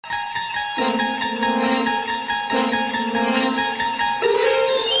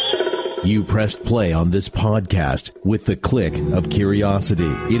You pressed play on this podcast with the click of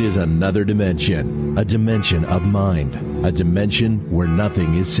curiosity. It is another dimension, a dimension of mind, a dimension where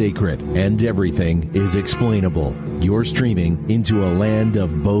nothing is sacred and everything is explainable. You're streaming into a land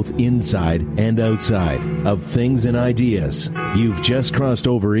of both inside and outside, of things and ideas. You've just crossed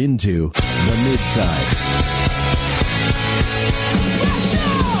over into the Midside.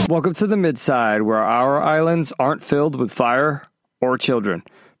 Welcome to the Midside, where our islands aren't filled with fire or children.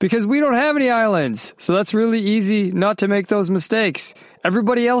 Because we don't have any islands, so that's really easy not to make those mistakes.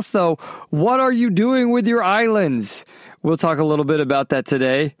 Everybody else, though, what are you doing with your islands? We'll talk a little bit about that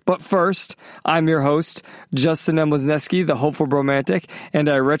today. But first, I'm your host, Justin M. Wisniewski, the hopeful romantic, and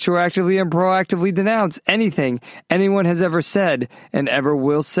I retroactively and proactively denounce anything anyone has ever said and ever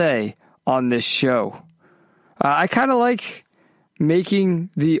will say on this show. I kind of like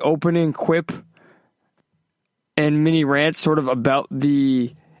making the opening quip and mini rant sort of about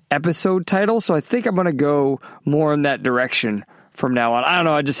the episode title, so I think I'm going to go more in that direction from now on. I don't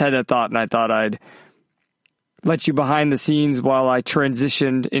know, I just had that thought, and I thought I'd let you behind the scenes while I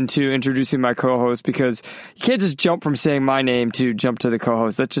transitioned into introducing my co-host, because you can't just jump from saying my name to jump to the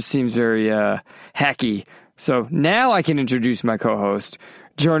co-host. That just seems very hacky. So now I can introduce my co-host.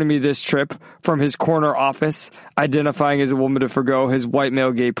 Joining me this trip from his corner office, identifying as a woman to forgo his white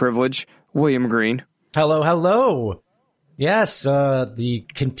male gay privilege, William Green. Hello, hello. Yes, the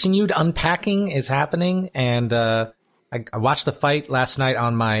continued unpacking is happening, and I watched the fight last night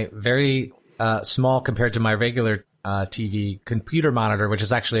on my very small, compared to my regular TV, computer monitor, which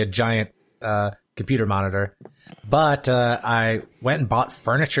is actually a giant computer monitor. But I went and bought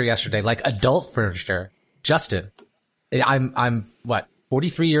furniture yesterday, like adult furniture. Justin, I'm what,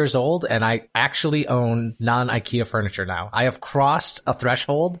 43 years old, and I actually own non-IKEA furniture now. I have crossed a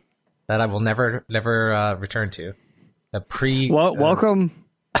threshold that I will never return to. Welcome.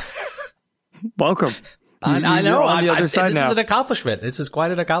 Welcome. I know. On the other side this now. is an accomplishment. This is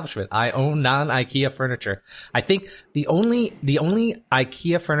quite an accomplishment. I own non-IKEA furniture. I think the only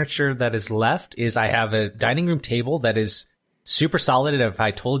IKEA furniture that is left is I have a dining room table that is super solid, and if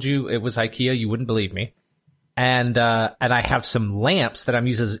I told you it was IKEA, you wouldn't believe me. And I have some lamps that I'm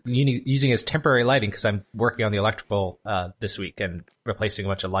using as temporary lighting because I'm working on the electrical this week and replacing a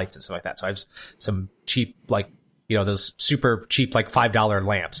bunch of lights and stuff like that. So I have some cheap, like, those super cheap, like $5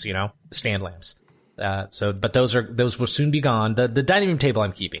 lamps, stand lamps. But those will soon be gone. The dining room table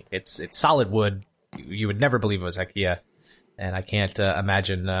I'm keeping. It's solid wood. You would never believe it was IKEA, and I can't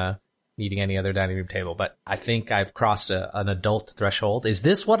imagine needing any other dining room table. But I think I've crossed an adult threshold. Is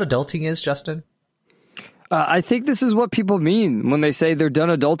this what adulting is, Justin? I think this is what people mean when they say they're done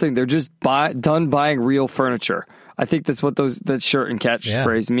adulting. They're just done buying real furniture. I think that's what that shirt and catch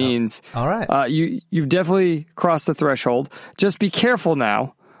phrase means. All right. You've definitely crossed the threshold. Just be careful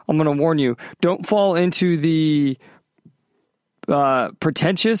now. I'm going to warn you. Don't fall into the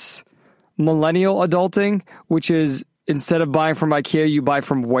pretentious millennial adulting, which is instead of buying from IKEA, you buy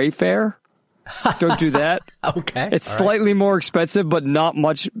from Wayfair. Don't do that. Okay. It's slightly more expensive, but not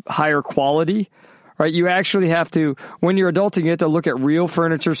much higher quality. Right, you actually have to, when you're adulting, you have to look at real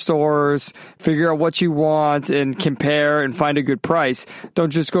furniture stores, figure out what you want, and compare and find a good price. Don't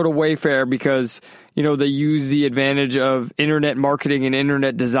just go to Wayfair because, they use the advantage of internet marketing and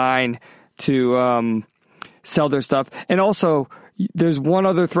internet design to sell their stuff. And also, there's one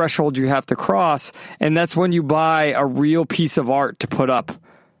other threshold you have to cross, and that's when you buy a real piece of art to put up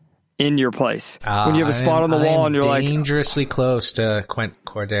in your place. When you have a spot on the wall and you're dangerously close to Quint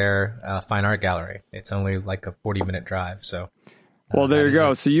Cordair Fine Art Gallery. It's only like a 40-minute drive. So, well, there you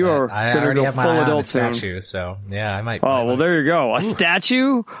go. So you are going to go full adult soon. Statue, so yeah, I might. Oh, well, there you go. A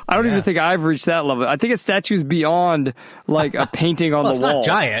statue? I don't even think I've reached that level. I think a statue's beyond like a painting on the wall. It's not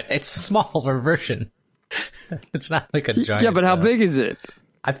giant. It's a smaller version. It's not like a giant. Yeah, but how big is it?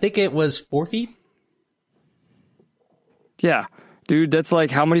 I think it was 4 feet. Yeah. Dude, that's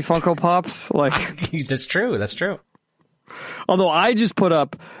like how many Funko Pops? Like That's true. That's true. Although I just put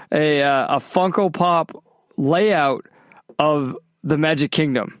up a Funko Pop layout of the Magic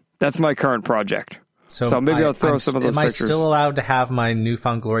Kingdom. That's my current project. So maybe I'll throw some of those pictures. Am I still allowed to have my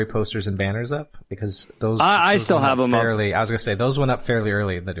Newfound Glory posters and banners up? Because those I still have them up. I was going to say, those went up fairly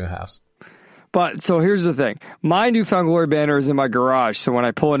early in the new house. But so here's the thing. My Newfound Glory banner is in my garage. So when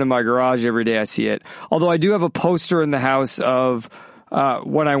I pull it in my garage every day, I see it. Although I do have a poster in the house of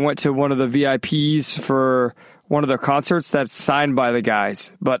when I went to one of the VIPs for one of their concerts that's signed by the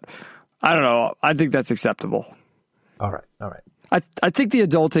guys. But I don't know. I think that's acceptable. All right. I think the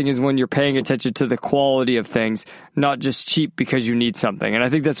adulting is when you're paying attention to the quality of things, not just cheap because you need something. And I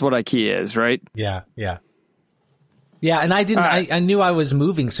think that's what IKEA is, right? Yeah. Yeah, and I knew I was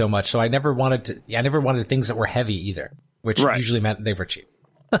moving so much, so I never wanted things that were heavy either, which usually meant they were cheap.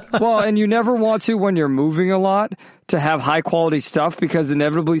 Well, and you never want to, when you're moving a lot, to have high quality stuff, because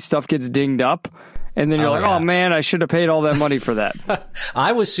inevitably stuff gets dinged up. And then you're oh man, I should have paid all that money for that.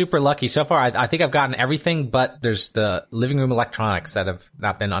 I was super lucky. So far, I think I've gotten everything, but there's the living room electronics that have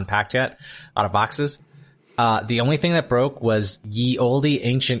not been unpacked yet out of boxes. The only thing that broke was ye olde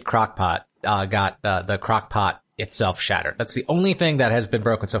ancient crockpot. Got the crockpot itself shattered. That's the only thing that has been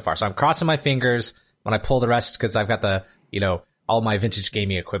broken so far. So I'm crossing my fingers when I pull the rest, because I've got the, all my vintage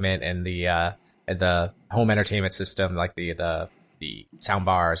gaming equipment and the home entertainment system, like the sound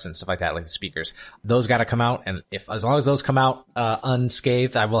bars and stuff like that, like the speakers. Those got to come out, and as long as those come out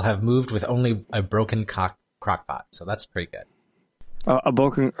unscathed, I will have moved with only a broken crockpot. So that's pretty good. A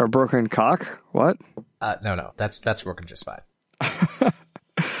broken cock? What? No, that's working just fine.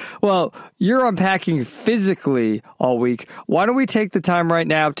 Well, you're unpacking physically all week. Why don't we take the time right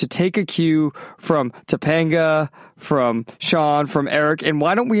now to take a cue from Topanga, from Sean, from Eric, and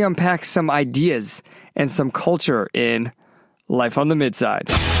why don't we unpack some ideas and some culture in Life on the Midside?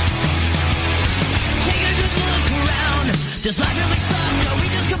 Take a good look around. Does life really suck? Are we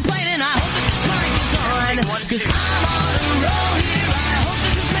just complaining? I hope that this mic goes on. Cause I'm on a roll here. I hope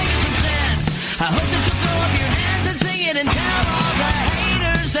this is making some sense. I hope that you'll throw up your hands and sing it and tell all the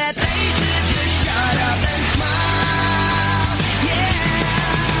haters that they should just shut up and smile. Yeah.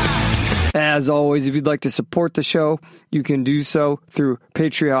 As always, if you'd like to support the show, you can do so through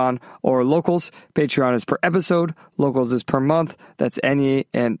Patreon or Locals. Patreon is per episode. Locals is per month. That's any,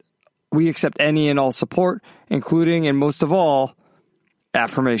 and we accept any and all support, including and most of all,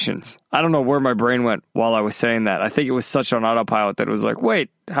 affirmations. I don't know where my brain went while I was saying that. I think it was such on autopilot that it was like, wait,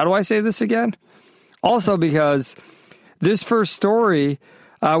 how do I say this again? Also, because this first story,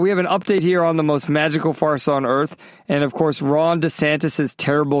 we have an update here on the most magical farce on earth, and of course, Ron DeSantis'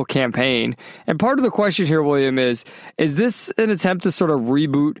 terrible campaign. And part of the question here, William, is this an attempt to sort of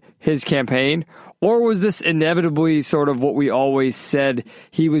reboot his campaign, or was this inevitably sort of what we always said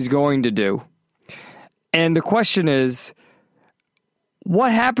he was going to do? And the question is,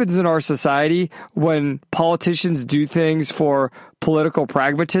 what happens in our society when politicians do things for political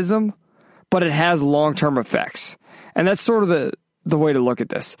pragmatism, but it has long-term effects? And that's sort of the way to look at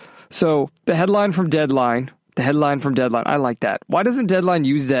this. So the headline from Deadline, I like that. Why doesn't Deadline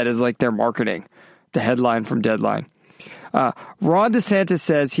use that as like their marketing? The headline from Deadline. Ron DeSantis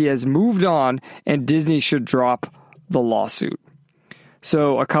says he has moved on and Disney should drop the lawsuit.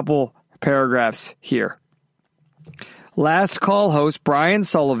 So a couple paragraphs here. Last Call host Brian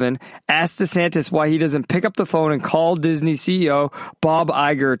Sullivan asked DeSantis why he doesn't pick up the phone and call Disney CEO Bob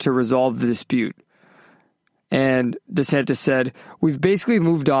Iger to resolve the dispute. And DeSantis said, "We've basically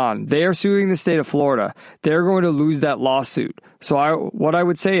moved on. They are suing the state of Florida. They're going to lose that lawsuit. So what I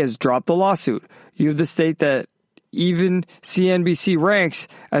would say is drop the lawsuit. You have the state that even CNBC ranks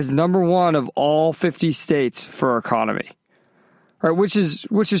as number one of all 50 states for economy." Right, which is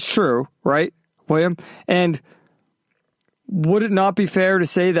true, right, William? And would it not be fair to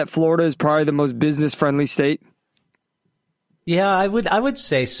say that Florida is probably the most business-friendly state? Yeah, I would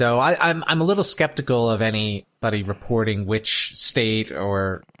say so. I'm a little skeptical of anybody reporting which state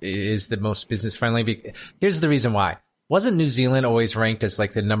or is the most business friendly. Here's the reason why. Wasn't New Zealand always ranked as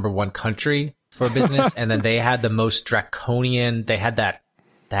like the number one country for business? And then they had the most draconian, they had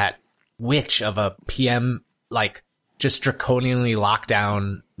that witch of a PM, like just draconianly locked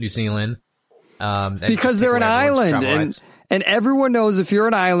down New Zealand. Because they're an island. And everyone knows if you're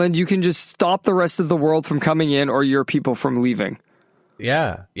an island, you can just stop the rest of the world from coming in or your people from leaving.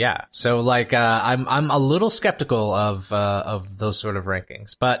 Yeah. So like, I'm a little skeptical of those sort of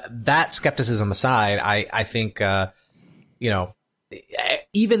rankings, but that skepticism aside, I think,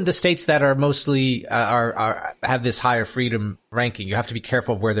 even the states that are mostly, have this higher freedom ranking, you have to be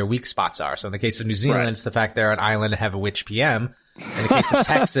careful of where their weak spots are. So in the case of New Zealand, It's the fact they're an island and have a witch PM. In the case of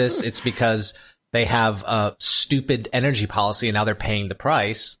Texas, it's because they have a stupid energy policy and now they're paying the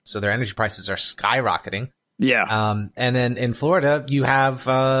price. So their energy prices are skyrocketing. Yeah. And then in Florida, you have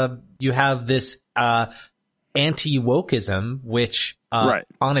this, anti-wokeism, which,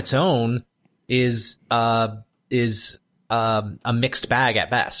 on its own is a mixed bag at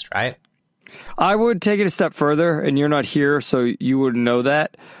best, right? I would take it a step further, and you're not here, so you wouldn't know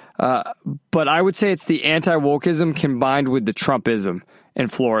that. But I would say it's the anti-wokeism combined with the Trumpism in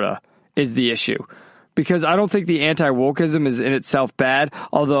Florida is the issue. Because I don't think the anti-wokeism is in itself bad,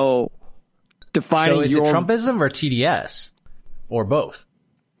 although defining So is it Trumpism or TDS? Or both?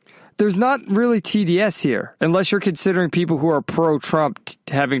 there's not really TDS here, unless you're considering people who are pro-Trump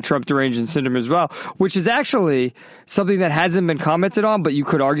having Trump derangement syndrome as well, which is actually something that hasn't been commented on, but you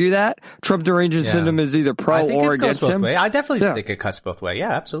could argue that Trump derangement syndrome is either pro or against him. I definitely think it cuts both ways.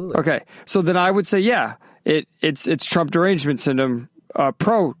 Yeah, absolutely. Okay, so then I would say, it's Trump derangement syndrome.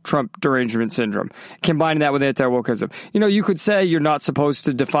 Pro-Trump derangement syndrome, combining that with anti-wokeism. You could say you're not supposed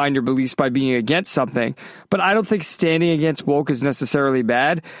to define your beliefs by being against something, but I don't think standing against woke is necessarily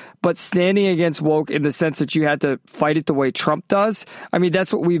bad, but standing against woke in the sense that you had to fight it the way Trump does, I mean,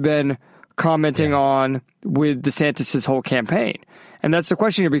 that's what we've been commenting on with DeSantis' whole campaign. And that's the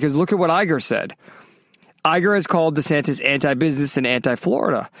question here, because look at what Iger said. Iger has called DeSantis anti-business and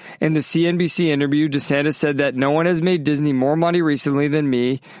anti-Florida. In the CNBC interview, DeSantis said that no one has made Disney more money recently than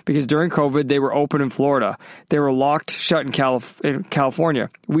me because during COVID, they were open in Florida. They were locked shut in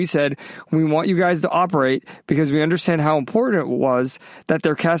California. We said, we want you guys to operate because we understand how important it was that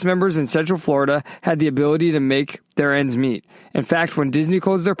their cast members in Central Florida had the ability to make their ends meet. In fact, when Disney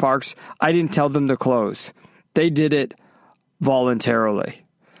closed their parks, I didn't tell them to close. They did it voluntarily.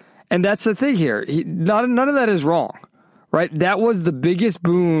 And that's the thing here. None of that is wrong, right? That was the biggest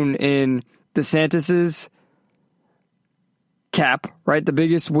boon in DeSantis's cap, right? The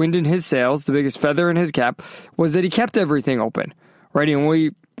biggest wind in his sails, the biggest feather in his cap was that he kept everything open, right? He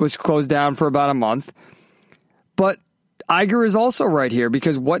only was closed down for about a month. But Iger is also right here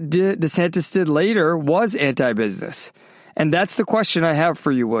because what DeSantis did later was anti-business. And that's the question I have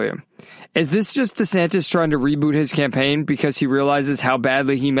for you, William. Is this just DeSantis trying to reboot his campaign because he realizes how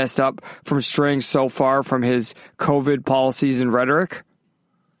badly he messed up from straying so far from his COVID policies and rhetoric?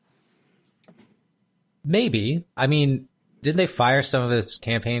 Maybe. I mean, didn't they fire some of his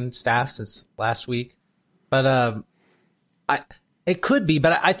campaign staff since last week? But it could be.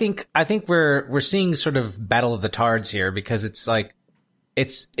 But I think we're seeing sort of battle of the tards here because it's like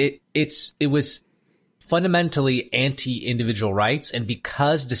it was fundamentally anti-individual rights, and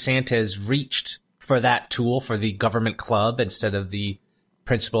because DeSantis reached for that tool for the government club instead of the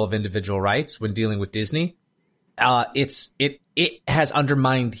principle of individual rights when dealing with Disney, it has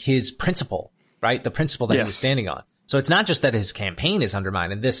undermined his principle, right? The principle that he was standing on. So it's not just that his campaign is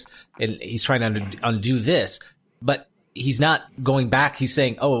undermined and he's trying to undo this, but he's not going back. He's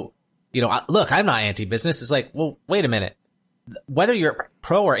saying, look, I'm not anti-business. It's like, well, wait a minute. Whether you're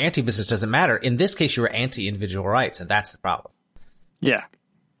pro or anti-business doesn't matter. In this case, you were anti-individual rights, and that's the problem. Yeah.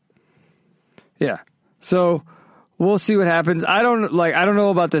 So we'll see what happens. I don't know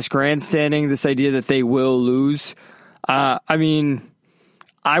about this grandstanding, this idea that they will lose. I mean,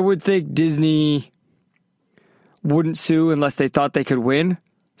 I would think Disney wouldn't sue unless they thought they could win.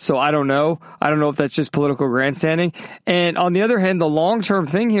 So I don't know. I don't know if that's just political grandstanding. And on the other hand, the long-term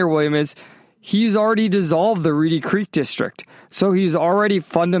thing here, William, is he's already dissolved the Reedy Creek district. So he's already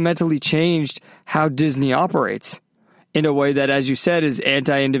fundamentally changed how Disney operates in a way that, as you said, is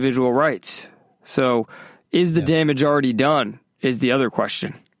anti-individual rights. So is the damage already done is the other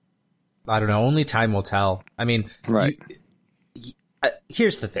question. I don't know. Only time will tell. I mean, right.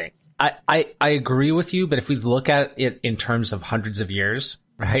 Here's the thing. I agree with you, but if we look at it in terms of hundreds of years,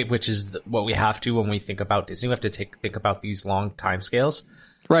 right, which is what we have to when we think about Disney, we have to think about these long time scales.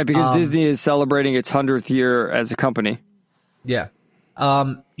 Right, because Disney is celebrating its 100th year as a company. Yeah.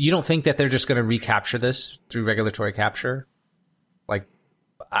 You don't think that they're just going to recapture this through regulatory capture? Like,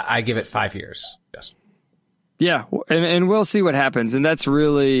 I give it 5 years. Yes. Yeah, and we'll see what happens. And that's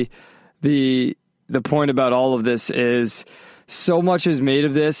really the point about all of this is so much is made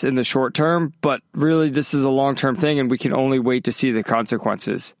of this in the short term, but really this is a long-term thing, and we can only wait to see the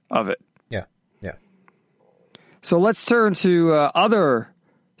consequences of it. Yeah. So let's turn to other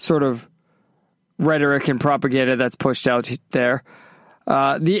sort of rhetoric and propaganda that's pushed out there.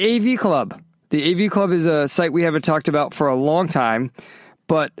 The AV Club. The AV Club is a site we haven't talked about for a long time,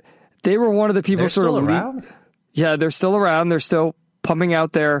 but they were one of the people they're still around? Yeah, they're still around. They're still pumping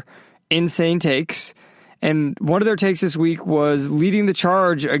out their insane takes. And one of their takes this week was leading the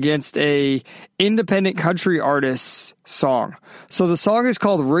charge against a independent country artist's song. So the song is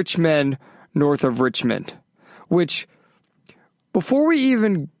called Richmond, North of Richmond, which, before we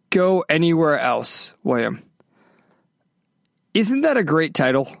even go anywhere else, William, isn't that a great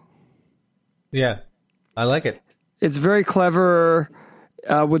title? Yeah, I like it. It's very clever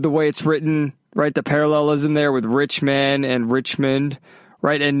with the way it's written, right? The parallelism there with Richmond and Richmond,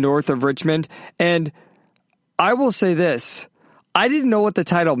 right? And North of Richmond. And I will say this. I didn't know what the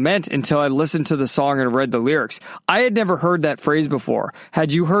title meant until I listened to the song and read the lyrics. I had never heard that phrase before.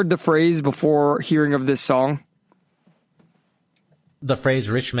 Had you heard the phrase before hearing of this song? The phrase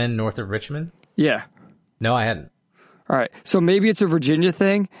Richmond, North of Richmond? Yeah. No, I hadn't. All right. So maybe it's a Virginia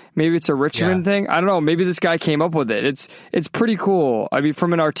thing. Maybe it's a Richmond thing. I don't know. Maybe this guy came up with it. It's pretty cool. I mean,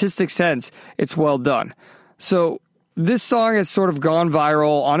 from an artistic sense, it's well done. So this song has sort of gone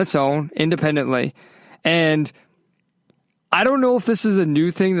viral on its own, independently. And I don't know if this is a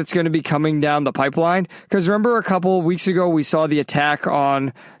new thing that's going to be coming down the pipeline. Because remember a couple of weeks ago, we saw the attack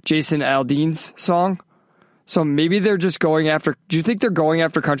on Jason Aldean's song? So maybe they're just going after... Do you think they're going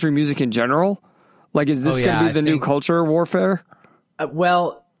after country music in general? Like, is this going to be the new culture warfare?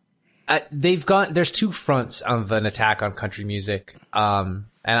 There's two fronts of an attack on country music.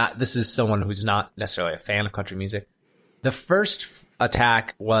 This is someone who's not necessarily a fan of country music. The first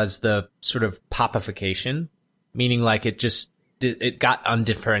attack was the sort of popification, meaning like it got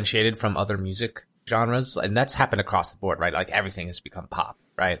undifferentiated from other music genres. And that's happened across the board, right? Like everything has become pop,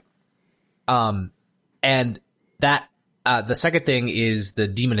 right? And that, the second thing is the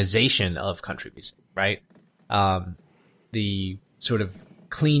demonization of country music, right? The sort of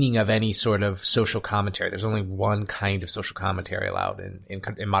cleaning of any sort of social commentary. There's only one kind of social commentary allowed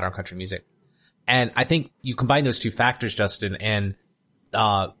in modern country music. And I think you combine those two factors, Justin, and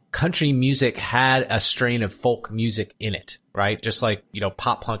country music had a strain of folk music in it, right? Just like,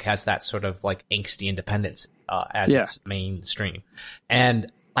 pop punk has that sort of like angsty independence as its mainstream.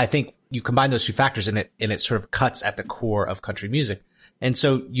 And I think you combine those two factors and it sort of cuts at the core of country music. And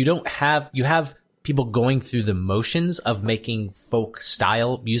so you have people going through the motions of making folk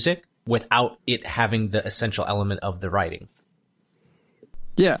style music without it having the essential element of the writing.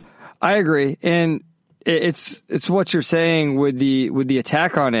 Yeah, I agree. And it's what you're saying with the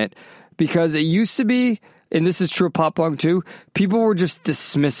attack on it, because it used to be, and this is true of pop punk too, people were just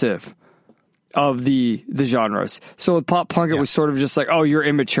dismissive of the genres. So with pop punk, it was sort of just like, oh, you're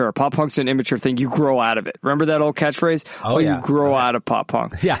immature. Pop punk's an immature thing. You grow out of it. Remember that old catchphrase? You grow out of pop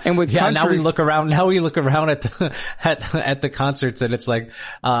punk. Yeah. And with country, now we look around at the, at the concerts, and it's like,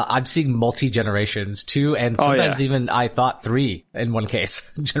 I'm seeing multi-generations too. And sometimes even I thought 3 in one case,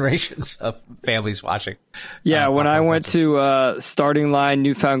 generations of families watching. Yeah. When I went to, Starting Line,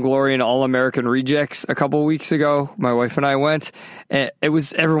 Newfound Glory, and All American Rejects a couple of weeks ago, my wife and I went, and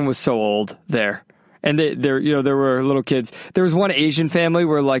everyone was so old there. And there were little kids. There was one Asian family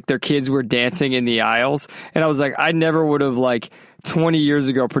where like their kids were dancing in the aisles. And I was like, I never would have 20 years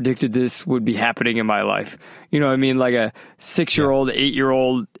ago predicted this would be happening in my life. You know what I mean? Like a 6-year-old,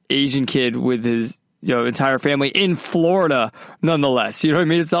 8-year-old Asian kid with his, entire family in Florida, nonetheless. You know what I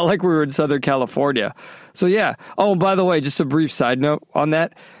mean? It's not like we were in Southern California. So yeah. Oh, and by the way, just a brief side note on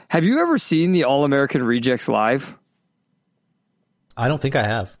that. Have you ever seen the All American Rejects live? I don't think I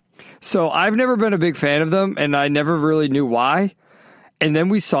have. So I've never been a big fan of them, and I never really knew why. And then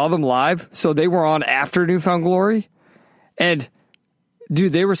we saw them live. So they were on after Newfound Glory. And,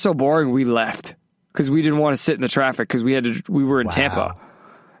 dude, they were so boring, we left. Because we didn't want to sit in the traffic because we were in Tampa.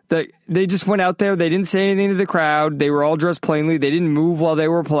 They just went out there. They didn't say anything to the crowd. They were all dressed plainly. They didn't move while they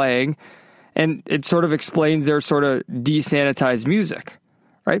were playing. And it sort of explains their sort of desanitized music,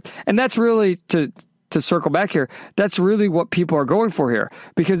 right? And that's really, to circle back here, that's really what people are going for here.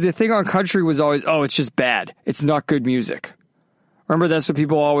 Because the thing on country was always, oh, it's just bad. It's not good music. Remember, that's what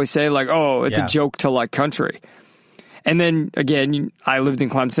people always say, like, oh, it's a joke to like country. And then, again, I lived in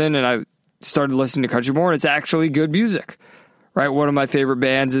Clemson, and I started listening to country more, and it's actually good music, right? One of my favorite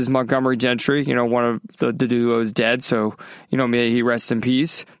bands is Montgomery Gentry. One of the duo is dead, so, may he rest in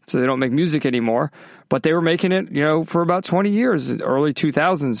peace. So they don't make music anymore. But they were making it, for about 20 years, early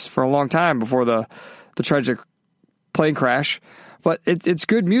 2000s, for a long time before the tragic plane crash. But it's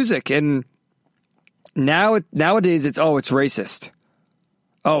good music. And nowadays it's racist.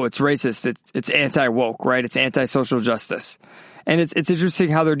 Oh, it's racist. It's anti-woke, right? It's anti-social justice. And it's interesting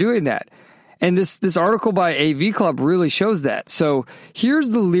how they're doing that. And this article by AV Club really shows that. So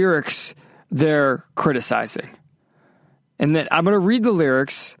here's the lyrics they're criticizing. And then I'm going to read the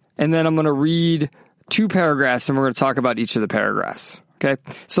lyrics, and then I'm going to read 2 paragraphs, and we're going to talk about each of the paragraphs. Okay?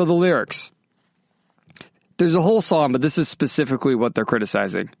 So the lyrics. There's a whole song, but this is specifically what they're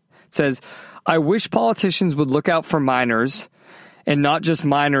criticizing. It says, I wish politicians would look out for minors, and not just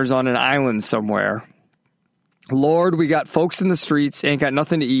minors on an island somewhere. Lord, we got folks in the streets, ain't got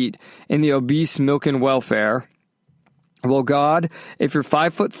nothing to eat, and the obese milking welfare. Well, God, if you're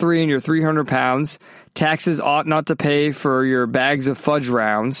 5'3" and you're 300 pounds, taxes ought not to pay for your bags of fudge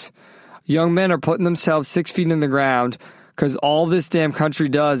rounds. Young men are putting themselves 6 feet in the ground because all this damn country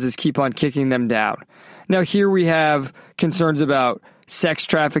does is keep on kicking them down. Now, here we have concerns about sex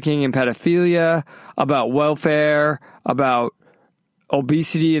trafficking and pedophilia, about welfare, about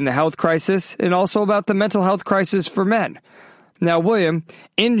obesity and the health crisis, and also about the mental health crisis for men. Now, William,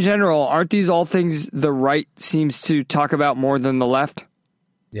 in general, aren't these all things the right seems to talk about more than the left?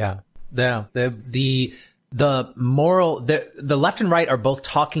 Yeah. The left and right are both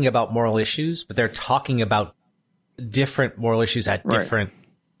talking about moral issues, but they're talking about different moral issues at different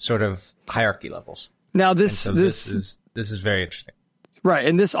sort of hierarchy levels. Now, this is very interesting. Right.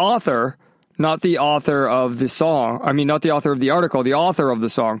 And this author, not the author of the song, I mean, not the author of the article, the author of the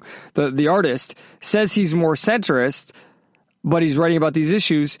song, the artist, says he's more centrist, but he's writing about these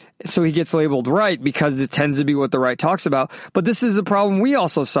issues, so he gets labeled right because it tends to be what the right talks about. But this is a problem we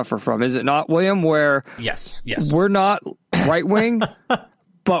also suffer from, is it not, William? Where yes, we're not right wing,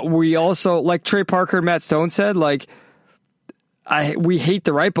 but we also, like Trey Parker and Matt Stone said, like we hate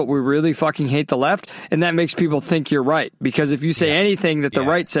the right, but we really fucking hate the left, and that makes people think you're right. Because if you say anything that the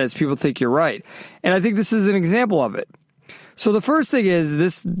right says, people think you're right, and I think this is an example of it. So the first thing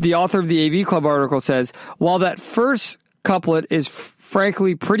is the author of the AV Club article says, while that first couplet is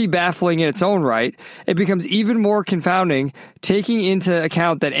frankly pretty baffling in its own right, it becomes even more confounding taking into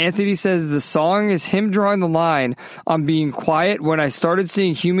account that Anthony says the song is him drawing the line on being quiet when I started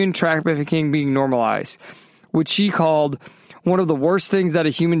seeing human trafficking being normalized, which he called one of the worst things that a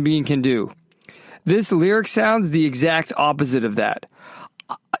human being can do. This lyric sounds the exact opposite of that.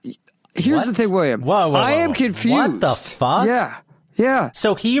 Here's the thing, William. Whoa, I am confused. What the fuck? Yeah.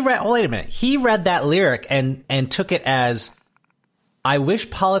 So wait a minute. He read that lyric and took it as, I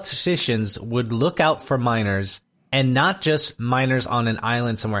wish politicians would look out for minors and not just minors on an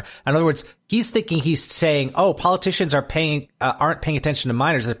island somewhere. In other words, he's saying, oh, politicians aren't paying attention to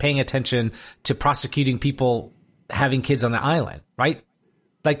minors. They're paying attention to prosecuting people having kids on the island, right?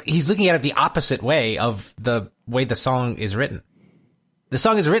 Like, he's looking at it the opposite way of the way the song is written. The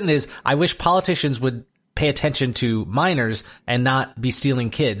song is written is, I wish politicians would pay attention to minors and not be stealing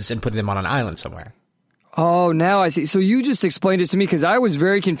kids and putting them on an island somewhere. Oh, now I see. So you just explained it to me because I was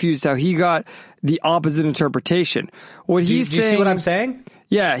very confused how he got the opposite interpretation. Do you see what I'm saying?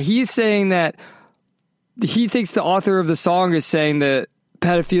 Yeah, he's saying that he thinks the author of the song is saying that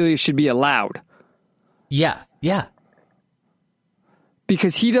pedophilia should be allowed. Yeah.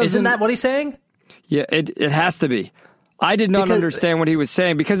 Because he doesn't... Isn't that what he's saying? Yeah, it has to be. I did not understand what he was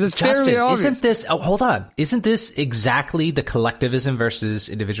saying because it's Justin, fairly obvious. Isn't this... Oh, hold on. Isn't this exactly the collectivism versus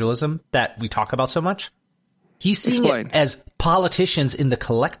individualism that we talk about so much? He's seeing it as politicians in the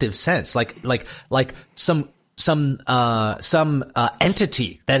collective sense, like some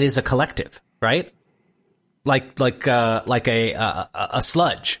entity that is a collective, right? Like a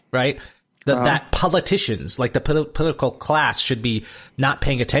sludge, right? That politicians, like the political class, should be not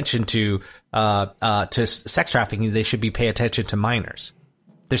paying attention to sex trafficking. They should be paying attention to minors.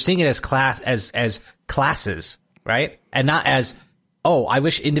 They're seeing it as classes, right? And not as, oh, I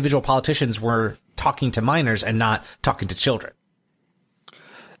wish individual politicians were talking to minors and not talking to children.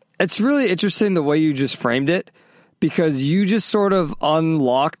 It's really interesting the way you just framed it, because you just sort of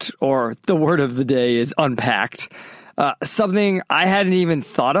unlocked, or the word of the day is unpacked, something I hadn't even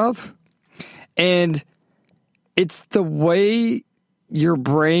thought of. And it's the way your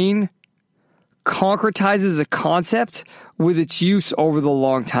brain concretizes a concept with its use over the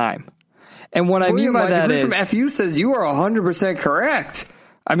long time. And what I mean by that is... from FU says you are 100% correct.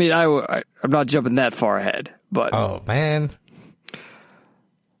 I mean, I'm not jumping that far ahead, but... Oh, man.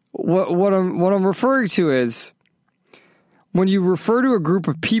 What I'm referring to is when you refer to a group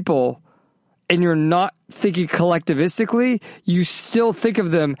of people and you're not thinking collectivistically, you still think of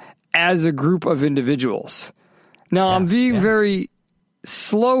them as a group of individuals. Now, I'm being very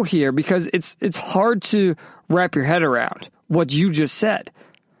slow here because it's hard to wrap your head around what you just said.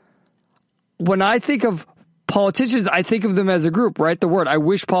 When I think of politicians, I think of them as a group, right? The word, I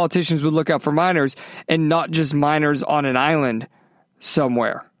wish politicians would look out for minors and not just minors on an island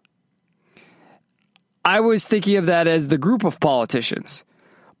somewhere. I was thinking of that as the group of politicians.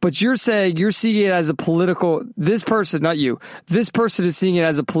 But you're saying you're seeing it as a political, this person, not you, this person is seeing it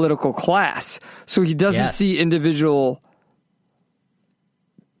as a political class. So he doesn't see individual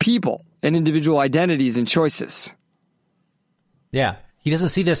people and individual identities and choices. Yeah. He doesn't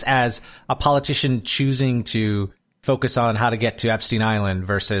see this as a politician choosing to focus on how to get to Epstein Island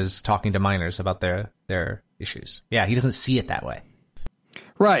versus talking to minors about their issues. Yeah, he doesn't see it that way.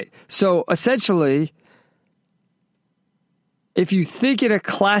 Right. So essentially, if you think in a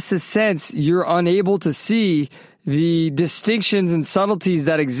classist sense, you're unable to see the distinctions and subtleties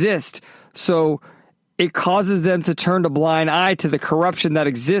that exist. So it causes them to turn a blind eye to the corruption that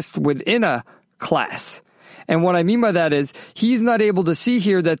exists within a class. And what I mean by that is he's not able to see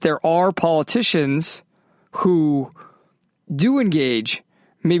here that there are politicians who do engage,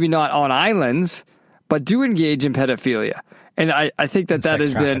 maybe not on islands, but do engage in pedophilia. And I think that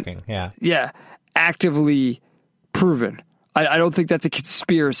has been actively proven. I don't think that's a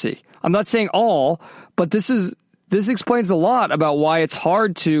conspiracy. I'm not saying all, but this explains a lot about why it's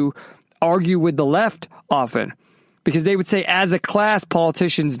hard to argue with the left often, because they would say as a class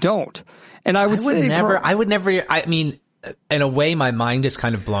politicians don't. And I would never. I mean, in a way, my mind is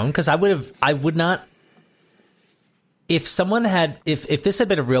kind of blown, because I would not. If someone had, if this had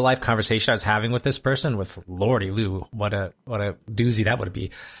been a real life conversation I was having with this person, with Lordy Lou, what a doozy that would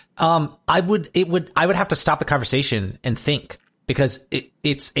be. I would have to stop the conversation and think, because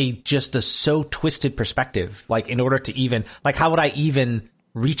it's just a so twisted perspective. Like, in order to even, like, how would I even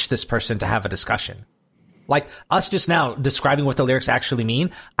reach this person to have a discussion? Like, us just now describing what the lyrics actually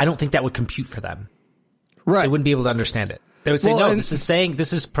mean, I don't think that would compute for them. Right. They wouldn't be able to understand it. They would say, no,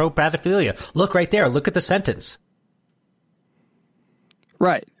 this is pro-pedophilia. Look right there. Look at the sentence.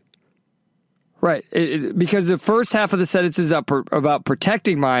 Right. Right. Because the first half of the sentence is about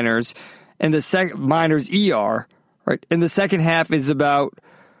protecting minors, and the second, minors ER, right? And the second half is about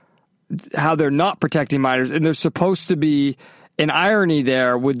how they're not protecting minors, and there's supposed to be an irony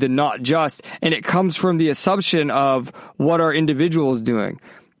there with the not just, and it comes from the assumption of what are individuals doing.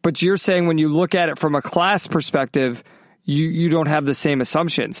 But you're saying when you look at it from a class perspective, you don't have the same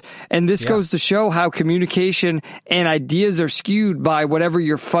assumptions. And this goes to show how communication and ideas are skewed by whatever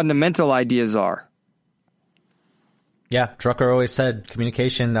your fundamental ideas are. Yeah, Drucker always said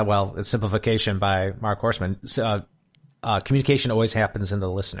communication, it's simplification by Mark Horstman. Communication always happens in the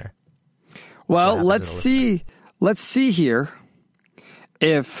listener. Well, let's see here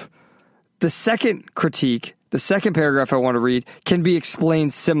if the second critique, the second paragraph I want to read, can be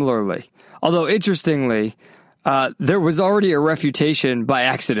explained similarly. Although, interestingly, there was already a refutation by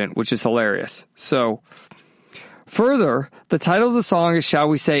accident, which is hilarious. So, further, the title of the song is, shall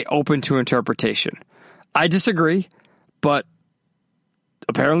we say, open to interpretation. I disagree, but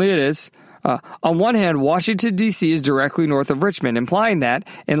apparently it is. On one hand, Washington, D.C. is directly north of Richmond, implying that,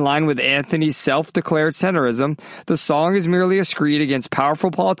 in line with Anthony's self-declared centrism, the song is merely a screed against powerful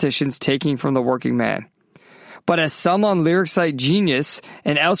politicians taking from the working man. But as some on lyric site Genius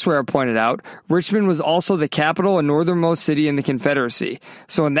and elsewhere pointed out, Richmond was also the capital and northernmost city in the Confederacy.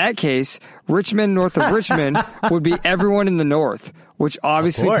 So in that case, Richmond north of Richmond would be everyone in the north, which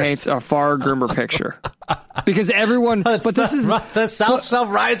obviously paints a far grimmer picture. Because everyone, the South shall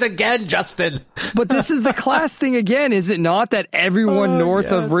rise again, Justin. But this is the class thing again, is it not? That everyone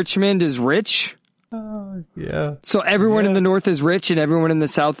north of Richmond is rich. Yeah. So everyone in the north is rich, and everyone in the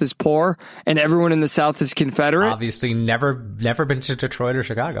south is poor, and everyone in the south is Confederate. Obviously, never been to Detroit or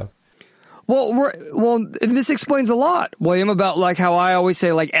Chicago. Well, and this explains a lot, William, about like how I always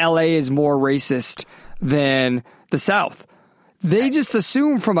say like L.A. is more racist than the South. They just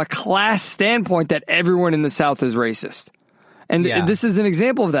assume from a class standpoint that everyone in the South is racist, and this is an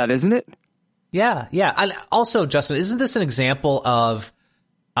example of that, isn't it? Yeah, yeah. And also, Justin, isn't this an example of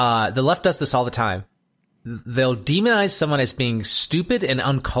the left does this all the time? They'll demonize someone as being stupid and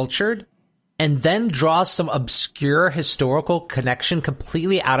uncultured, and then draw some obscure historical connection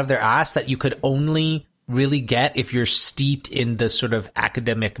completely out of their ass that you could only really get if you're steeped in the sort of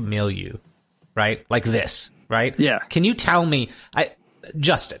academic milieu, right? Like this, right? Yeah. Can you tell me,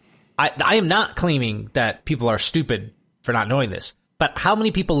 Justin, I am not claiming that people are stupid for not knowing this, but how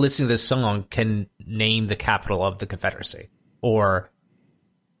many people listening to this song can name the capital of the Confederacy or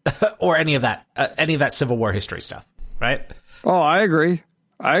any of that Civil War history stuff, right? Oh, I agree.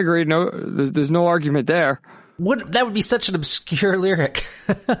 No, there's no argument there. That would be such an obscure lyric.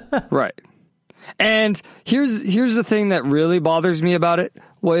 Right. And here's the thing that really bothers me about it,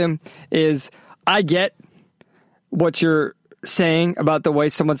 William, is I get what you're saying about the way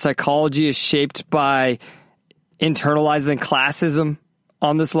someone's psychology is shaped by internalizing classism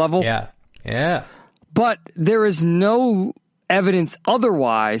on this level. Yeah. Yeah. But there is no evidence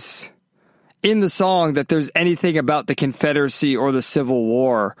otherwise in the song that there's anything about the Confederacy or the Civil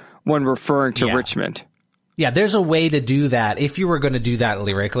War when referring to Richmond. Yeah, there's a way to do that. If you were going to do that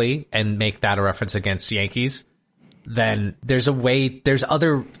lyrically and make that a reference against Yankees, then there's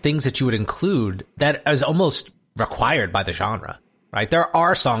other things that you would include that is almost required by the genre, right? There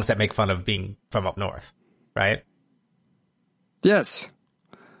are songs that make fun of being from up north, right? Yes.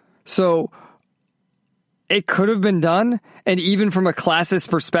 So it could have been done, and even from a classist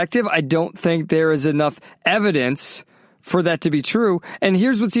perspective, I don't think there is enough evidence for that to be true. And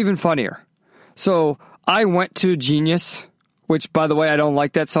here's what's even funnier. So I went to Genius, which, by the way, I don't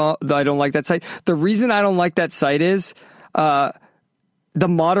like that song. I don't like that site. The reason I don't like that site is the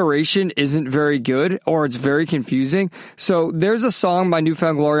moderation isn't very good, or it's very confusing. So there's a song by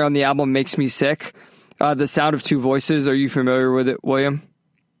Newfound Glory on the album Makes Me Sick The Sound of Two Voices. Are you familiar with it, William?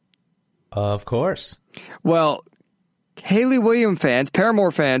 Of course. Well, Hayley Williams fans,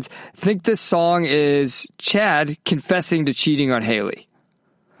 Paramore fans, think this song is Chad confessing to cheating on Hayley.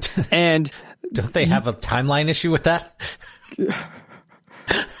 And don't they have a timeline issue with that?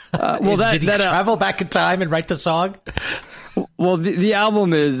 Well, did he travel back in time and write the song? Well, the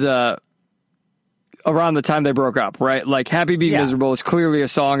album is around the time they broke up, right? Like Happy Be Miserable is clearly a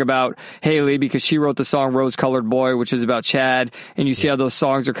song about Hayley because she wrote the song Rose Colored Boy, which is about Chad. And you see how those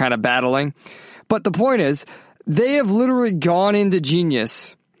songs are kind of battling. But the point is, they have literally gone into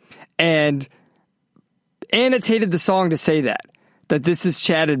Genius and annotated the song to say that this is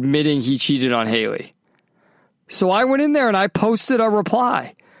Chad admitting he cheated on Hayley. So I went in there and I posted a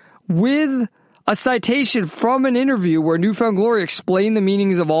reply with a citation from an interview where New Found Glory explained the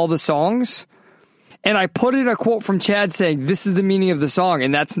meanings of all the songs. And I put in a quote from Chad saying, this is the meaning of the song.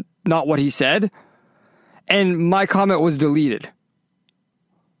 And that's not what he said. And my comment was deleted.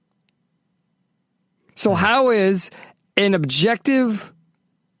 So how is an objective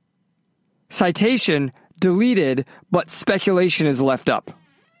citation deleted, but speculation is left up?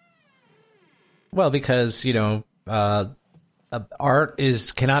 Well, because, art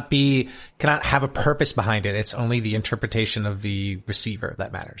cannot have a purpose behind it. It's only the interpretation of the receiver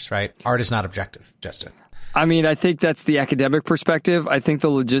that matters, right? Art is not objective, Justin. I mean, I think that's the academic perspective. I think the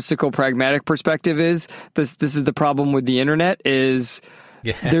logistical, pragmatic perspective is this is the problem with the internet is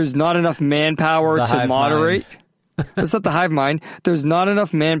there's not enough manpower to moderate. That's not the hive mind. There's not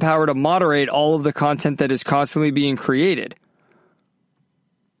enough manpower to moderate all of the content that is constantly being created.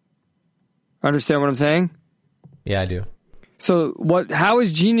 Understand what I'm saying? Yeah, I do. So how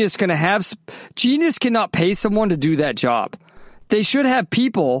is Genius going to have... Genius cannot pay someone to do that job. They should have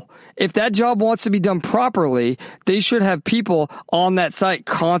people, if that job wants to be done properly, they should have people on that site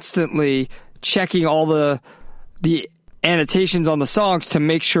constantly checking all the annotations on the songs to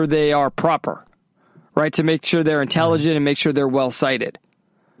make sure they are proper, right? To make sure they're intelligent and make sure they're well cited.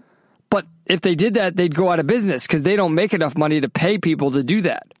 But if they did that, they'd go out of business because they don't make enough money to pay people to do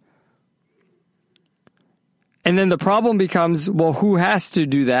that. And then the problem becomes, well, who has to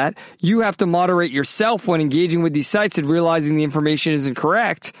do that? You have to moderate yourself when engaging with these sites and realizing the information isn't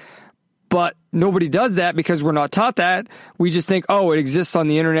correct. But nobody does that because we're not taught that. We just think, oh, it exists on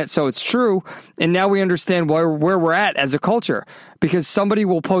the internet, so it's true. And now we understand where we're at as a culture. Because somebody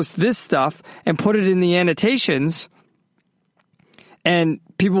will post this stuff and put it in the annotations, and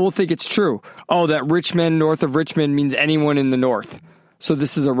people will think it's true. Oh, that Richmond, north of Richmond, means anyone in the north. So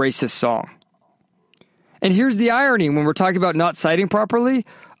this is a racist song. And here's the irony when we're talking about not citing properly.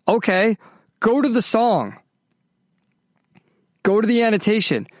 Okay, go to the song. Go to the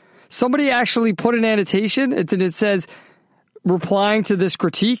annotation. Somebody actually put an annotation and it says, replying to this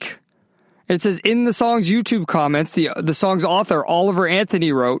critique. It says, in the song's YouTube comments, the song's author, Oliver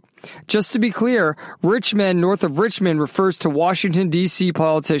Anthony, wrote, just to be clear, Richmond, north of Richmond, refers to Washington, D.C.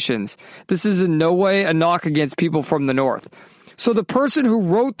 politicians. This is in no way a knock against people from the north. So the person who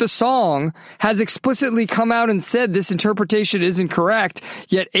wrote the song has explicitly come out and said this interpretation isn't correct,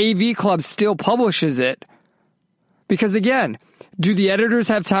 yet AV Club still publishes it. Because again, do the editors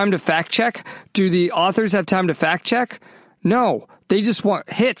have time to fact check? Do the authors have time to fact check? No, they just want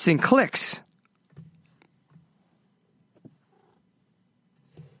hits and clicks.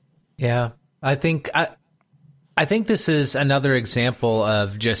 Yeah, I think this is another example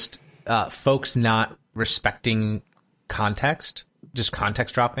of just folks not respecting context, just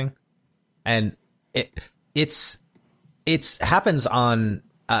context dropping, and it's happens on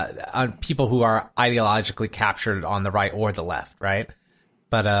people who are ideologically captured on the right or the left, right?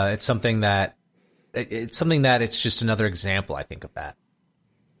 But it's something that it's just another example, I think, of that.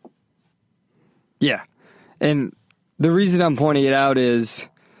 Yeah, and the reason I'm pointing it out is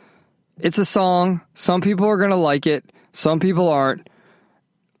it's a song. Some people are going to like it, some people aren't.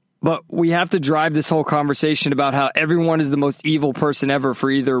 But we have to drive this whole conversation about how everyone is the most evil person ever for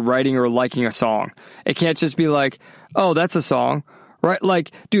either writing or liking a song. It can't just be like, oh, that's a song, right?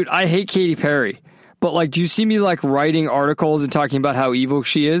 Like, dude, I hate Katy Perry. But, like, do you see me, like, writing articles and talking about how evil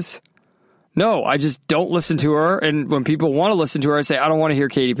she is? No, I just don't listen to her. And when people want to listen to her, I say, I don't want to hear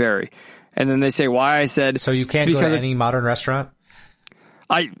Katy Perry. And then they say why. I said, so you can't go to any modern restaurant?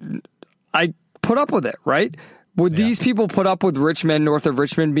 I put up with it, right? Would these people put up with Richmond, north of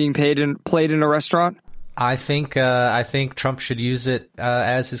Richmond, being played in a restaurant? I think Trump should use it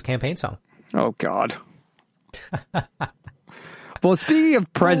as his campaign song. Oh, God. Well, speaking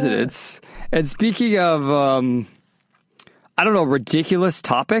of presidents, and speaking of, ridiculous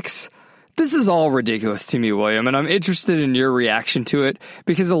topics, This is all ridiculous to me, William, and I'm interested in your reaction to it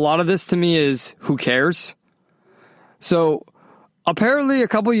because a lot of this to me is who cares? So apparently a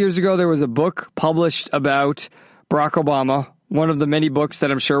couple years ago, there was a book published about Barack Obama, one of the many books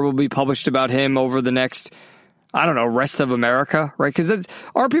that I'm sure will be published about him over the next, I don't know, rest of America, right? Because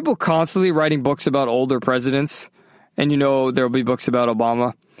aren't people constantly writing books about older presidents? And there'll be books about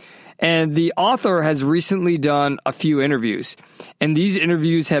Obama. And the author has recently done a few interviews, and these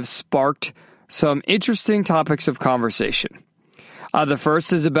interviews have sparked some interesting topics of conversation. The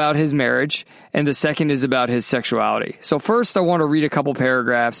first is about his marriage, and the second is about his sexuality. So first, I want to read a couple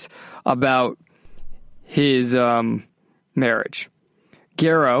paragraphs about his marriage.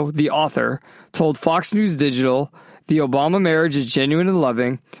 Garrow, the author, told Fox News Digital, the Obama marriage is genuine and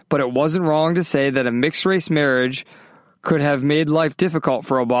loving, but it wasn't wrong to say that a mixed-race marriage could have made life difficult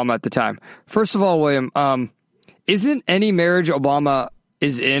for Obama at the time. First of all, William, isn't any marriage Obama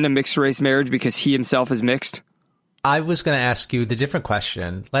is in a mixed-race marriage because he himself is mixed? I was going to ask you the different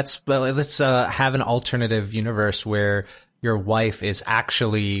question. Let's have an alternative universe where your wife is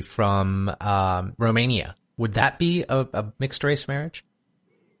actually from Romania. Would that be a mixed-race marriage?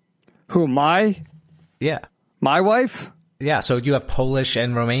 Who, my? Yeah. My wife? Yeah, so you have Polish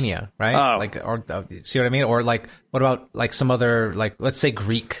and Romania, right? Oh. See what I mean? Or what about some other, let's say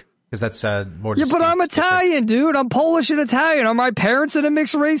Greek, because that's more. Yeah, but I'm Italian, dude. I'm Polish and Italian. Are my parents in a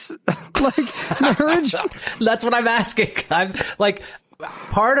mixed race marriage? That's what I'm asking. I'm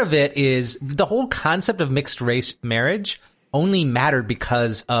part of it is the whole concept of mixed race marriage only mattered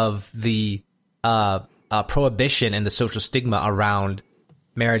because of the prohibition and the social stigma around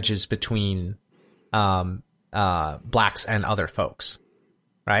marriages between blacks and other folks,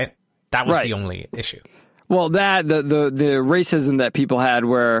 right? That was the only issue. Well, the racism that people had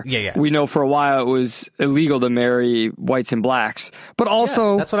where we know for a while it was illegal to marry whites and blacks, but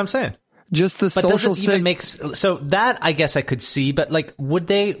also that's what I'm saying. Just the social stigma. So that I guess I could see, but would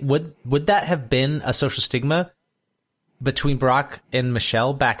that have been a social stigma between Barack and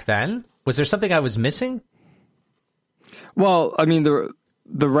Michelle back then? Was there something I was missing? Well, I mean,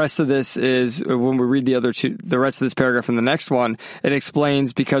 the rest of this is when we read the rest of this paragraph in the next one, it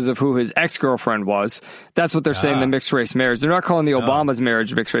explains because of who his ex-girlfriend was. That's what they're saying the mixed race marriage. They're not calling the Obama's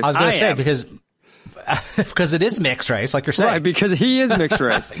marriage mixed race. I was going to say because it is mixed race, like you're saying. Right, because he is mixed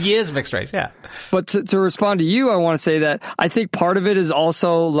race. He is mixed race, yeah. But to respond to you, I want to say that I think part of it is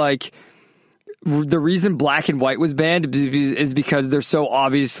also the reason black and white was banned is because they're so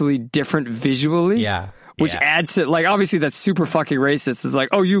obviously different visually. Yeah. Which adds to, obviously that's super fucking racist. It's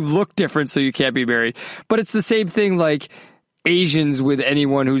oh, you look different, so you can't be married. But it's the same thing Asians with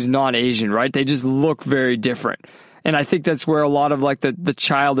anyone who's non-Asian, right? They just look very different. And I think that's where a lot of the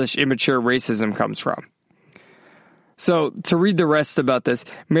childish, immature racism comes from. So to read the rest about this,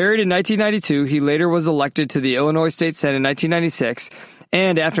 married in 1992, he later was elected to the Illinois State Senate in 1996.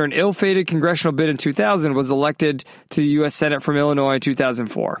 And after an ill-fated congressional bid in 2000, was elected to the U.S. Senate from Illinois in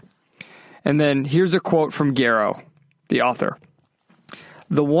 2004. And then here's a quote from Garrow, the author.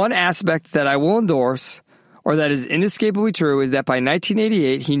 The one aspect that I will endorse, or that is inescapably true, is that by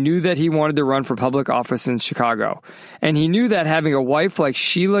 1988, he knew that he wanted to run for public office in Chicago. And he knew that having a wife like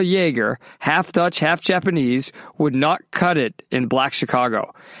Sheila Yeager, half Dutch, half Japanese, would not cut it in black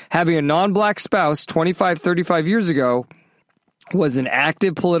Chicago. Having a non-black spouse 25, 35 years ago was an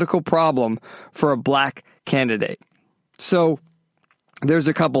active political problem for a black candidate. So there's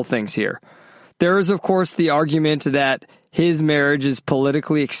a couple things here. There is, of course, the argument that his marriage is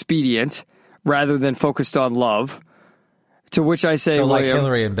politically expedient rather than focused on love, to which I say, so William,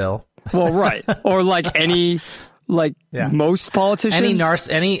 Hillary and Bill. Well, right. Or most politicians.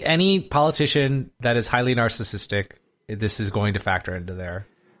 Any politician that is highly narcissistic, this is going to factor into there.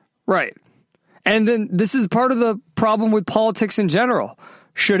 Right. And then this is part of the problem with politics in general.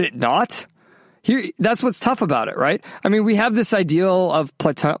 Should it not? Here, that's what's tough about it, right? I mean, we have this ideal of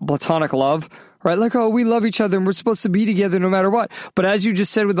platonic love, right? Oh, we love each other and we're supposed to be together no matter what. But as you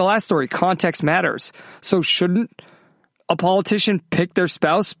just said with the last story, context matters. So shouldn't a politician pick their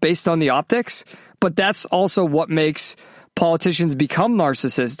spouse based on the optics? But that's also what makes politicians become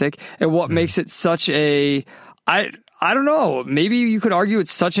narcissistic and what makes it such a, I don't know, maybe you could argue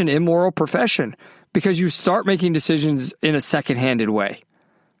it's such an immoral profession because you start making decisions in a second-handed way.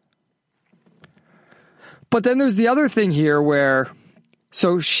 But then there's the other thing here where,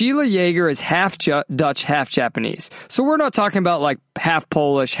 so Sheila Yeager is half Dutch, half Japanese. So we're not talking about half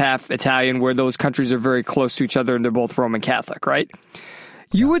Polish, half Italian, where those countries are very close to each other and they're both Roman Catholic, right?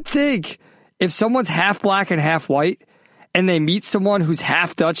 You would think if someone's half black and half white and they meet someone who's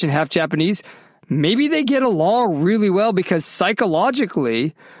half Dutch and half Japanese, maybe they get along really well because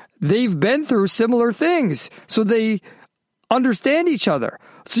psychologically they've been through similar things. So they understand each other.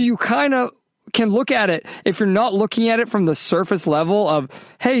 So you kind of can look at it, if you're not looking at it from the surface level of,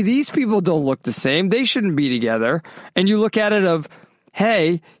 hey, these people don't look the same, they shouldn't be together. And you look at it of,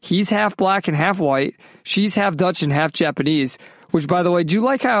 hey, he's half black and half white, she's half Dutch and half Japanese, which, by the way, do you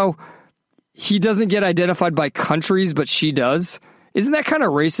like how he doesn't get identified by countries, but she does? Isn't that kind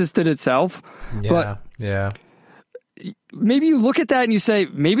of racist in itself? Yeah. Maybe you look at that and you say,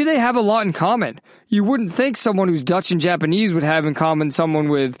 maybe they have a lot in common. You wouldn't think someone who's Dutch and Japanese would have in common someone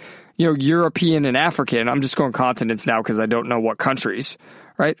with, European and African. I'm just going continents now because I don't know what countries,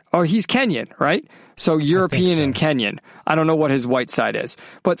 right? Oh, he's Kenyan, right? So European and Kenyan. I don't know what his white side is.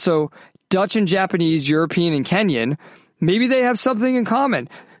 But so Dutch and Japanese, European and Kenyan, maybe they have something in common.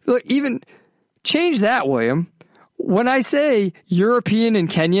 Look, even change that, William. When I say European and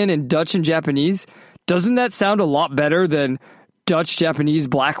Kenyan and Dutch and Japanese, doesn't that sound a lot better than Dutch, Japanese,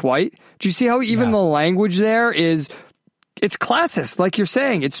 black, white? Do you see how even the language there is, it's classist, like you're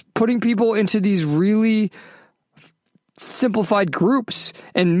saying. It's putting people into these really simplified groups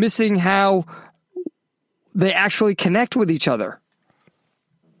and missing how they actually connect with each other.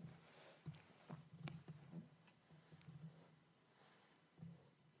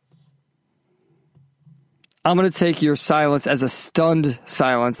 I'm going to take your silence as a stunned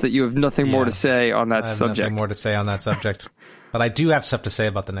silence that you have nothing more to say on that subject. Nothing more to say on that subject. But I do have stuff to say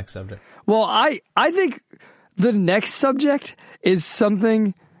about the next subject. Well, I think the next subject is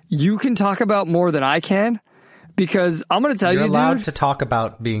something you can talk about more than I can, because I'm going to tell you, You're allowed dude, to talk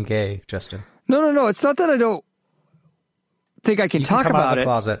about being gay, Justin. No. It's not that I don't think I can talk come about out of the it.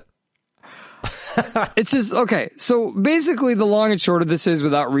 Closet. It's just, okay. So basically the long and short of this is,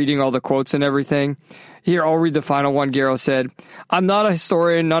 without reading all the quotes and everything, here, I'll read the final one. Garrow said, I'm not a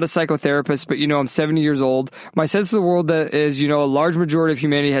historian, not a psychotherapist, but, I'm 70 years old. My sense of the world is, a large majority of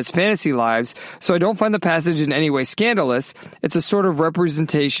humanity has fantasy lives, so I don't find the passage in any way scandalous. It's a sort of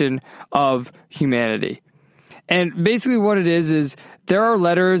representation of humanity. And basically what it is there are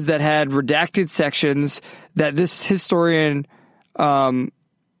letters that had redacted sections that this historian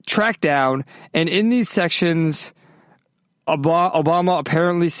tracked down, and in these sections, Obama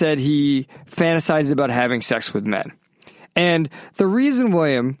apparently said he fantasized about having sex with men. And the reason,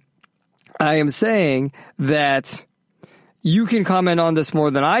 William, I am saying that you can comment on this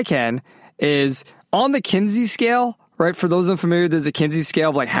more than I can is on the Kinsey scale, right? For those unfamiliar, there's a Kinsey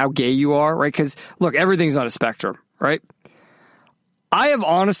scale of like how gay you are, right? Because look, everything's on a spectrum, right? I have,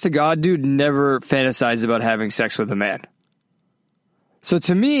 honest to God, dude, never fantasized about having sex with a man. So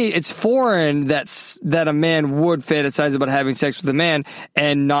to me, it's foreign that a man would fantasize about having sex with a man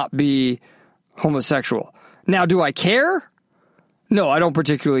and not be homosexual. Now, do I care? No, I don't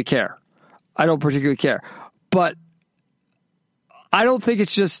particularly care. But I don't think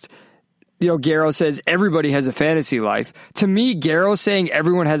it's just, Garrow says everybody has a fantasy life. To me, Garrow saying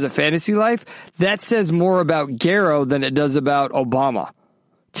everyone has a fantasy life, that says more about Garrow than it does about Obama,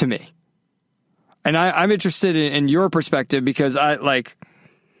 to me. And I'm interested in your perspective, because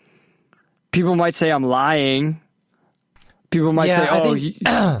people might say I'm lying. People might say,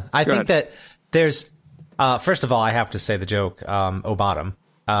 I think that there's, first of all, I have to say the joke, Obottom,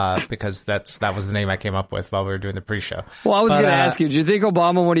 because that was the name I came up with while we were doing the pre-show. Well, I was going to ask you, do you think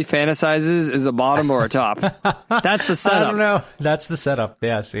Obama, when he fantasizes, is a bottom or a top? That's the setup. I don't know. That's the setup.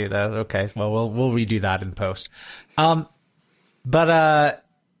 Yeah, see that. Okay. Well, we'll redo that in post. But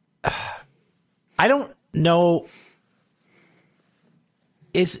I don't know.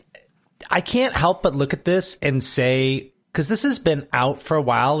 I can't help but look at this and say, because this has been out for a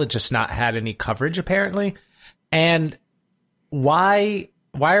while, it just not had any coverage apparently. And why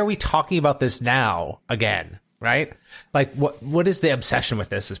are we talking about this now again? Right? Like what is the obsession with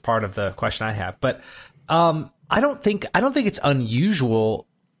this is part of the question I have. But I don't think it's unusual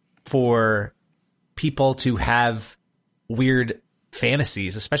for people to have weird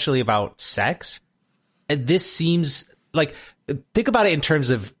fantasies, especially about sex. And this seems like, think about it in terms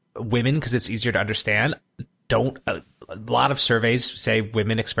of women, because it's easier to understand. A lot of surveys say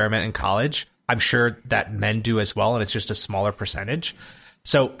women experiment in college. I'm sure that men do as well, and it's just a smaller percentage.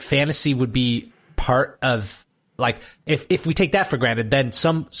 So fantasy would be part of, like, if we take that for granted, then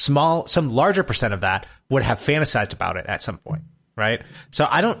some larger percent of that would have fantasized about it at some point, right? So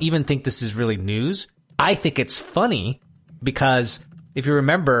I don't even think this is really news. I think it's funny because if you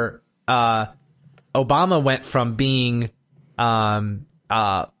remember, Obama went from being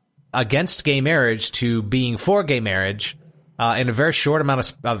against gay marriage to being for gay marriage in a very short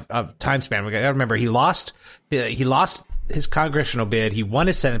amount of time span. We got to remember he lost his congressional bid, he won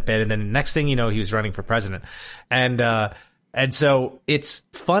his Senate bid, and then the next thing you know, he was running for president. And And so it's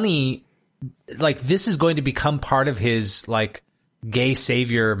funny, like, this is going to become part of his, like, gay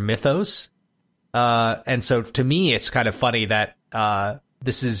savior mythos. And so to me, it's kind of funny that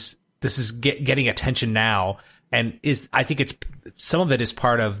this is getting attention now, and I think it's some of it is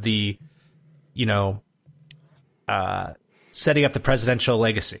part of the, setting up the presidential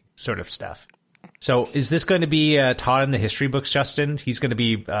legacy sort of stuff. So is this going to be taught in the history books, Justin? He's going to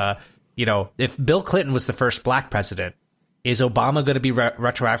be, if Bill Clinton was the first black president, is Obama going to be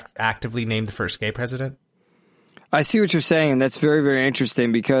retroactively named the first gay president? I see what you're saying, and that's very, very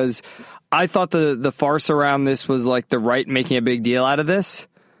interesting, because I thought the farce around this was like the right making a big deal out of this.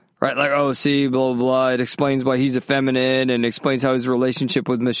 Right, like, oh, see, blah, blah, blah. It explains why he's effeminate and explains how his relationship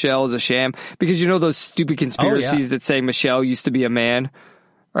with Michelle is a sham. Because those stupid conspiracies that say Michelle used to be a man,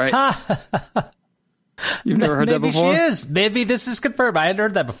 right? You've never heard that before? Maybe she is. Maybe this is confirmed. I hadn't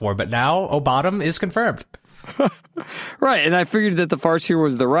heard that before, but now Obama is confirmed. Right, and I figured that the farce here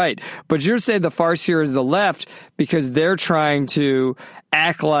was the right. But you're saying the farce here is the left because they're trying to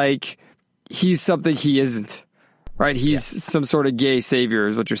act like he's something he isn't. Right, he's some sort of gay savior,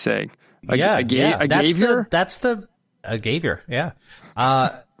 is what you're saying. A gavior? That's the gavior, yeah.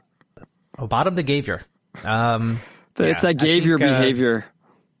 Obama the gavior. It's that gavior behavior.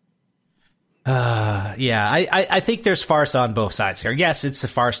 I think there's farce on both sides here. Yes, it's a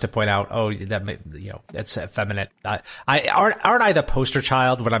farce to point out, that's effeminate. Aren't I the poster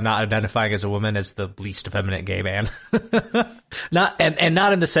child when I'm not identifying as a woman as the least effeminate gay man? Not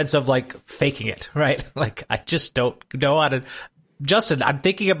in the sense of like faking it, right? Like I just don't know how to. Justin, I'm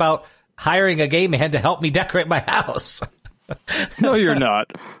thinking about hiring a gay man to help me decorate my house. No, you're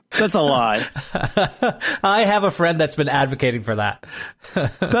not. That's a lie. I have a friend that's been advocating for that.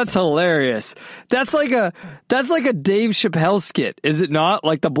 That's hilarious. That's like a Dave Chappelle skit, is it not?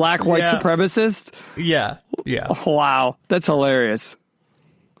 Like the black white supremacist? Yeah. Oh, wow. That's hilarious.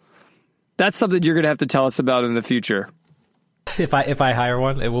 That's something you're going to have to tell us about in the future. If I hire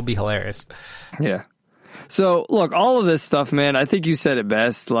one, it will be hilarious. Yeah. So, look, all of this stuff, man, I think you said it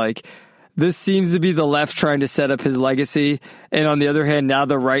best. Like, this seems to be the left trying to set up his legacy, and on the other hand, now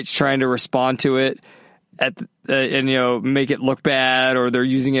the right's trying to respond to it and make it look bad, or they're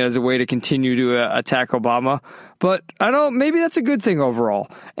using it as a way to continue to attack Obama. But maybe that's a good thing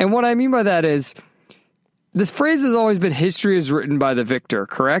overall. And what I mean by that is, this phrase has always been history is written by the victor,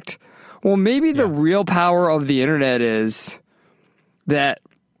 correct? Well, maybe the real power of the internet is that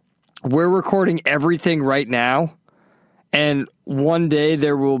we're recording everything right now, and one day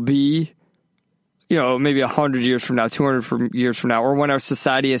there will be, maybe 100 years from now, 200 years from now, or when our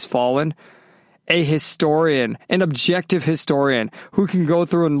society has fallen, a historian, an objective historian who can go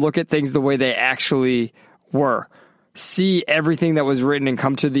through and look at things the way they actually were, see everything that was written and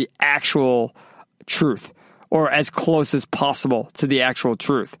come to the actual truth, or as close as possible to the actual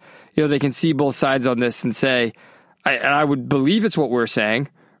truth. They can see both sides on this and say, I would believe it's what we're saying,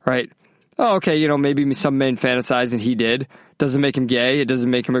 right? Oh, okay, maybe some men fantasize and he did. Doesn't make him gay. It doesn't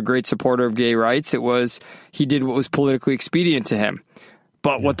make him a great supporter of gay rights. He did what was politically expedient to him.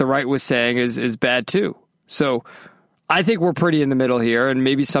 But what the right was saying is bad too. So I think we're pretty in the middle here, and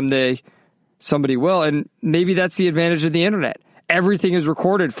maybe someday somebody will, and maybe that's the advantage of the internet. Everything is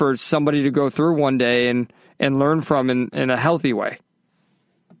recorded for somebody to go through one day and learn from in a healthy way.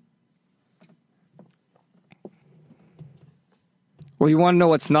 Well, you want to know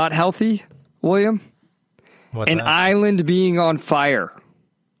what's not healthy, William? What's An that? island being on fire.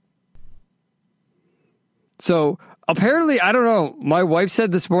 So apparently, I don't know, my wife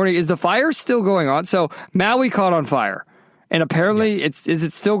said this morning, is the fire still going on? So Maui caught on fire. And apparently, is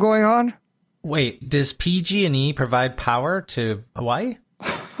it still going on? Wait, does PG&E provide power to Hawaii?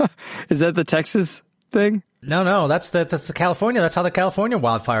 Is that the Texas thing? No, that's the California. That's how the California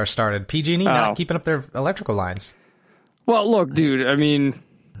wildfire started. PG&E not keeping up their electrical lines. Well, look, dude, I mean,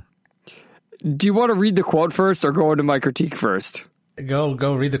 do you want to read the quote first or go into my critique first? Go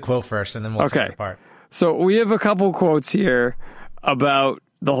read the quote first, and then we'll take it apart. So we have a couple quotes here about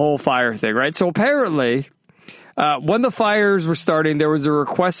the whole fire thing, right? So apparently, when the fires were starting, there was a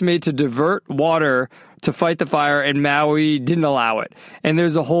request made to divert water to fight the fire, and Maui didn't allow it. And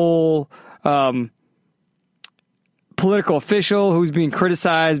there's a whole political official who's being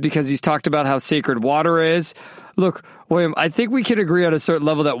criticized because he's talked about how sacred water is. Look, William, I think we can agree on a certain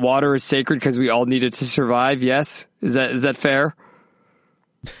level that water is sacred because we all need it to survive. Yes? Is that fair?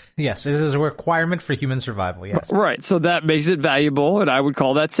 Yes, it is a requirement for human survival, yes. Right, so that makes it valuable, and I would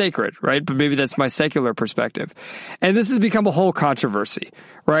call that sacred, right? But maybe that's my secular perspective. And this has become a whole controversy,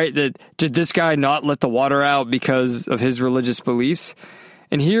 right? That did this guy not let the water out because of his religious beliefs?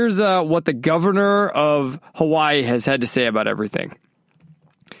 And here's what the governor of Hawaii has had to say about everything.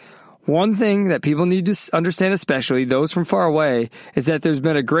 One thing that people need to understand, especially those from far away, is that there's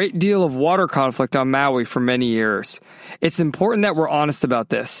been a great deal of water conflict on Maui for many years. It's important that we're honest about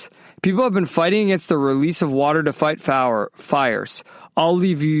this. People have been fighting against the release of water to fight fires. I'll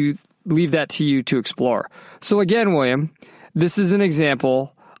leave that to you to explore. So again, William, this is an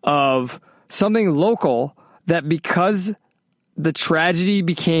example of something local that, because the tragedy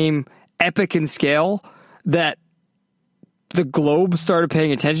became epic in scale, that the globe started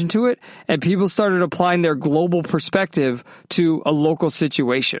paying attention to it, and people started applying their global perspective to a local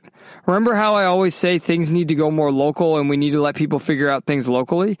situation. Remember how I always say things need to go more local and we need to let people figure out things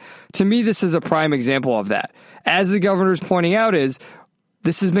locally? To me, this is a prime example of that. As the governor's pointing out,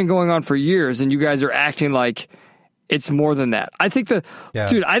 this has been going on for years, and you guys are acting like it's more than that. I think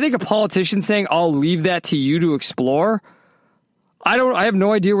I think a politician saying, I'll leave that to you to explore, I have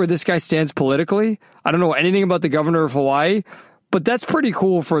no idea where this guy stands politically. I don't know anything about the governor of Hawaii, but that's pretty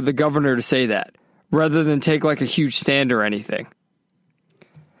cool for the governor to say that, rather than take like a huge stand or anything.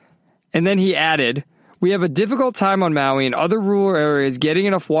 And then he added, we have a difficult time on Maui and other rural areas getting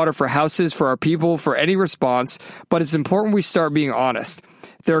enough water for houses, for our people, for any response, but it's important we start being honest.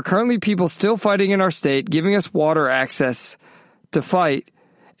 There are currently people still fighting in our state, giving us water access to fight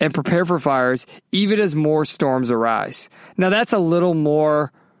and prepare for fires, even as more storms arise. Now, that's a little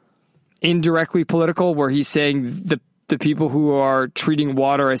more indirectly political, where he's saying the people who are treating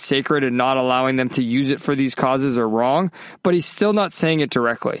water as sacred and not allowing them to use it for these causes are wrong, but he's still not saying it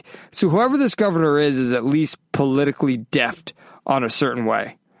directly. So whoever this governor is at least politically deft on a certain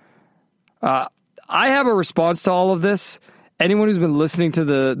way. I have a response to all of this. Anyone who's been listening to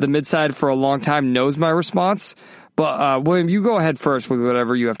the Midside for a long time knows my response. But, William, you go ahead first with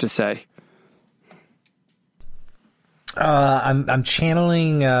whatever you have to say. I'm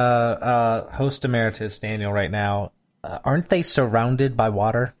channeling host emeritus Daniel right now. Aren't they surrounded by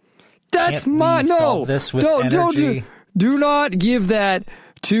water? That's my no. Solve this with energy? Do not give that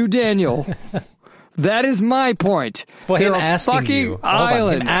to Daniel. That is my point. Well, him asking you.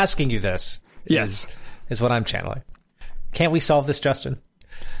 Island. Him asking you this. Yes, is what I'm channeling. Can't we solve this, Justin?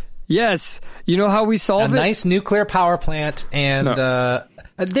 Yes. You know how we solve it? A nice nuclear power plant, and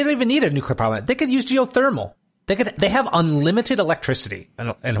they don't even need a nuclear power plant. They could use geothermal. They have unlimited electricity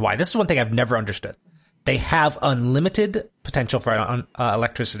in Hawaii. This is one thing I've never understood. They have unlimited potential for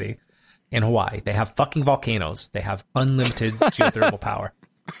electricity in Hawaii. They have fucking volcanoes. They have unlimited geothermal power.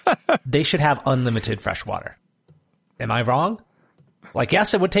 They should have unlimited fresh water. Am I wrong? Like,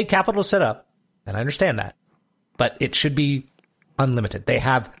 yes, it would take capital to set up, and I understand that. But it should be unlimited. They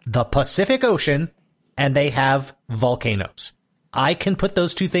have the Pacific Ocean, and they have volcanoes. I can put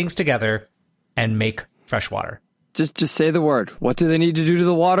those two things together and make fresh water. Just say the word. What do they need to do to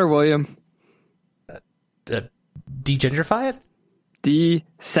the water, William? Degentrify it?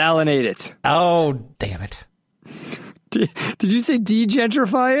 Desalinate it. Oh, damn it. Did you say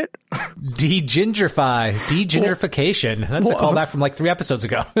degentrify it? Degentrify. Degentrification. That's a callback from like 3 episodes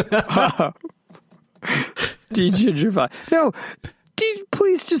ago. Degentrify. No,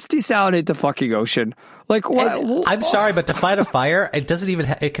 please just desalinate the fucking ocean. Like, what? I'm sorry, but to fight a fire, it doesn't even.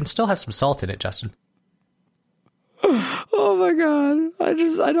 It can still have some salt in it, Justin. Oh my god!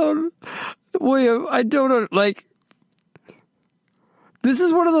 William, I don't like. This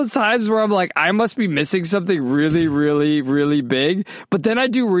is one of those times where I'm like, I must be missing something really, really, really big. But then I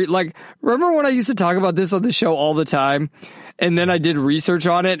do remember when I used to talk about this on the show all the time? And then I did research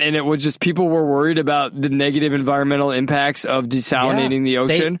on it, and it was just people were worried about the negative environmental impacts of desalinating the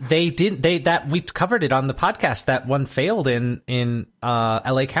ocean. We covered it on the podcast. That one failed in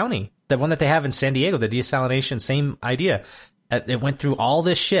LA County. The one that they have in San Diego, the desalination, same idea. It went through all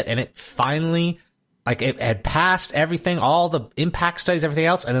this shit, and it finally, like, it had passed everything, all the impact studies, everything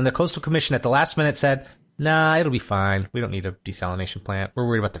else, and then the Coastal Commission at the last minute said, nah, it'll be fine. We don't need a desalination plant. We're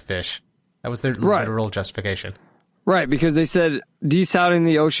worried about the fish. That was their literal justification. Right, because they said desalinating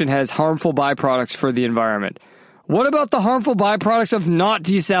the ocean has harmful byproducts for the environment. What about the harmful byproducts of not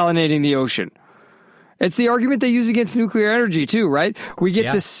desalinating the ocean? It's the argument they use against nuclear energy, too, right? We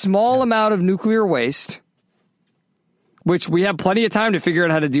get this small amount of nuclear waste, which we have plenty of time to figure out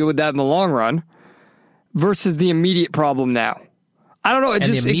how to deal with that in the long run, versus the immediate problem now. I don't know.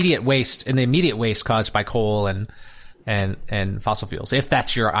 The immediate waste caused by coal and fossil fuels, if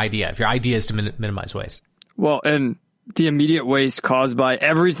that's your idea. If your idea is to minimize waste. Well, and the immediate waste caused by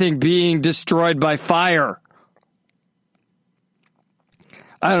everything being destroyed by fire.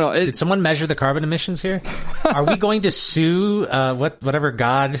 I don't know. Did someone measure the carbon emissions here? Are we going to sue whatever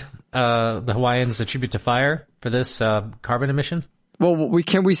god the Hawaiians attribute to fire for this carbon emission? Well,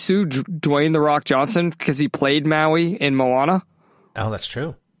 can we sue Dwayne The Rock Johnson because he played Maui in Moana? Oh, that's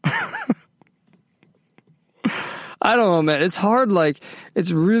true. I don't know, man. It's hard. Like,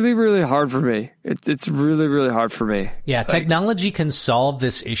 it's really, really hard for me. It's really, really hard for me. Yeah, technology can solve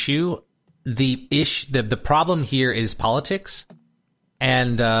this issue. The problem here is politics,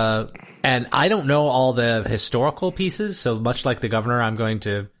 and I don't know all the historical pieces. So much like the governor, I'm going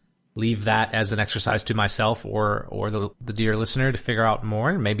to leave that as an exercise to myself or the dear listener to figure out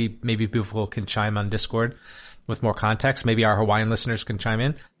more. Maybe people can chime on Discord with more context. Maybe our Hawaiian listeners can chime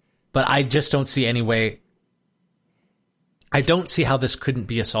in. But I just don't see any way. I don't see how this couldn't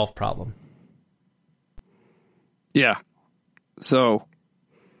be a solved problem. Yeah. So,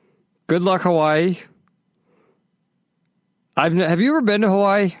 good luck, Hawaii. Have you ever been to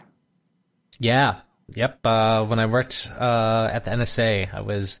Hawaii? Yeah. Yep. When I worked at the NSA, I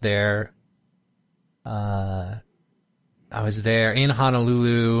was there. I was there in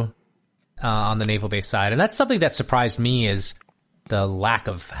Honolulu on the naval base side, and that's something that surprised me is the lack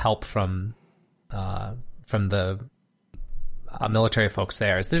of help from the military folks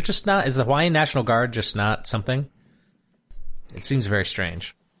there. Is the Hawaiian National Guard just not something? It seems very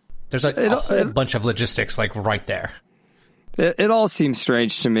strange. There's a whole bunch of logistics like right there. It all seems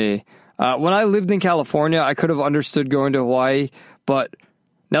strange to me. When I lived in California, I could have understood going to Hawaii, but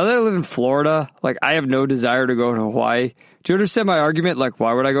now that I live in Florida, like I have no desire to go to Hawaii. Do you understand my argument? Like,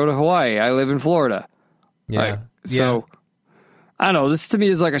 why would I go to Hawaii? I live in Florida. Yeah. So, I don't know. This to me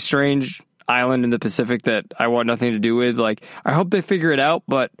is like a strange island in the Pacific that I want nothing to do with. Like, I hope they figure it out,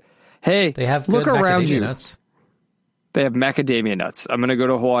 but hey, they have look good around macadamia you. Nuts. They have macadamia nuts. I'm going to go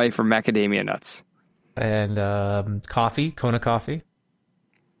to Hawaii for macadamia nuts. And coffee, Kona coffee.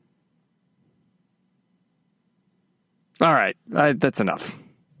 All right. That's enough.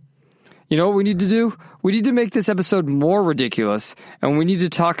 You know what we need to do? We need to make this episode more ridiculous, and we need to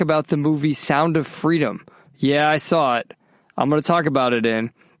talk about the movie Sound of Freedom. Yeah, I saw it. I'm going to talk about it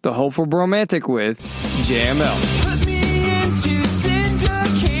in The Hopeful Bromantic with JML. Put me into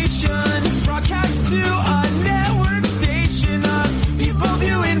syndication, broadcast to a network station of people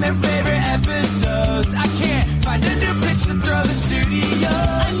viewing their favorite episodes. I can't find a new pitch to throw the studio.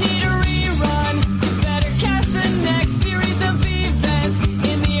 I need a rerun to better cast the next series of events.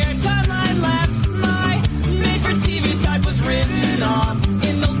 In the air timeline lapse, my made-for-TV type was written off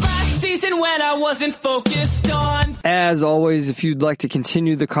in the last season when I wasn't focused on. As always, if you'd like to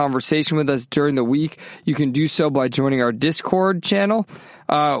continue the conversation with us during the week, you can do so by joining our Discord channel.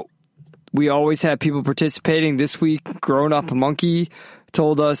 We always have people participating. This week, Grown Up Monkey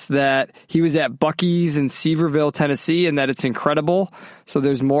told us that he was at Buc-ee's in Seaverville, Tennessee, and that it's incredible. So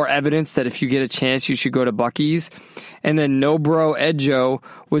there's more evidence that if you get a chance, you should go to Buc-ee's. And then No Bro Edjo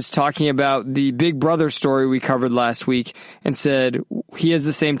was talking about the Big Brother story we covered last week and said he has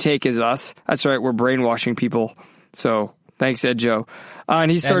the same take as us. That's right, we're brainwashing people. So thanks, Edjo.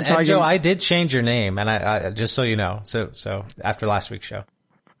 And he started talking. Edjo, I did change your name, and I just so you know. So after last week's show.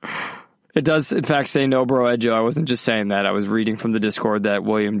 It does, in fact, say No Bro Edjo. I wasn't just saying that. I was reading from the Discord that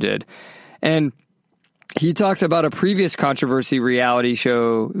William did. And he talked about a previous controversy reality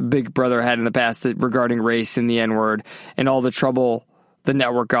show Big Brother had in the past regarding race and the N-word and all the trouble the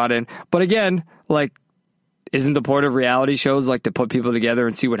network got in. But again, like, isn't the point of reality shows like to put people together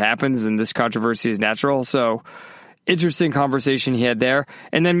and see what happens? And this controversy is natural. So interesting conversation he had there.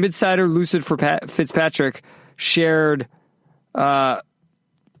 And then Midsider Lucid for Fitzpatrick shared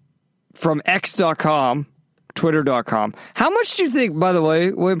from X.com, Twitter.com. How much do you think, by the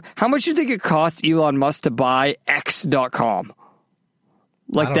way, William, how much do you think it cost Elon Musk to buy X.com?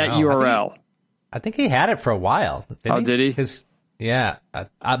 Like that URL? I think he had it for a while. Did he? Yeah.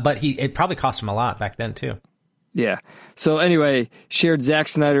 But it probably cost him a lot back then, too. Yeah. So anyway, shared Zack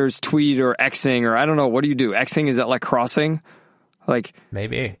Snyder's tweet or Xing, or I don't know. What do you do? Xing, is that like crossing? Like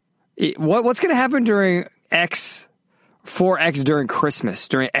maybe. What's going to happen during for X during Christmas,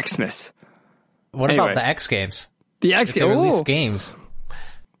 during Xmas? What about the X Games? The X Games. Release games.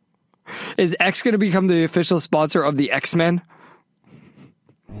 Is X going to become the official sponsor of the X-Men?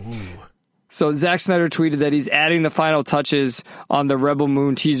 Ooh. So Zack Snyder tweeted that he's adding the final touches on the Rebel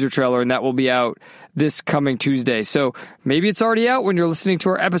Moon teaser trailer, and that will be out this coming Tuesday. So maybe it's already out when you're listening to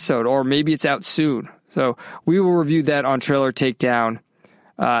our episode, or maybe it's out soon. So we will review that on Trailer Takedown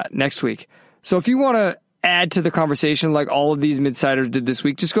next week. So if you want to add to the conversation like all of these Midsiders did this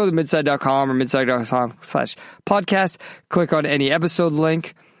week, just go to midside.com or midside.com/podcast, click on any episode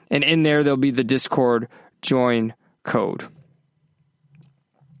link, and in there'll be the Discord join code.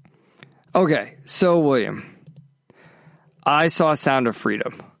 Okay, so William, I saw Sound of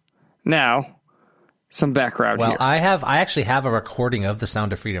Freedom. Now, some background Well, here. I actually have a recording of The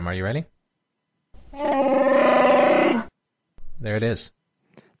Sound of Freedom. Are you ready? There it is.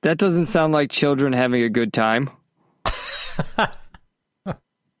 That doesn't sound like children having a good time.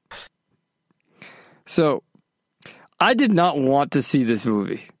 So, I did not want to see this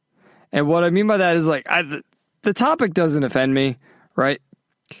movie. And what I mean by that is, like, the topic doesn't offend me, right?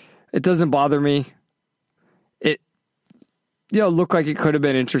 It doesn't bother me. It, looked like it could have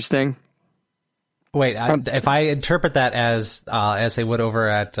been interesting. Wait, if I interpret that as they would over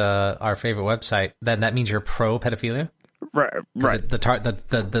at our favorite website, then that means you're pro pedophilia? Right.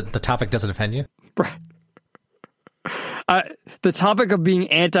 The topic doesn't offend you? Right. The topic of being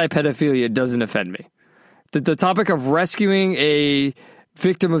anti-pedophilia doesn't offend me. The topic of rescuing a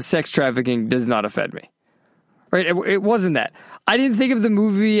victim of sex trafficking does not offend me. Right? It wasn't that. I didn't think of the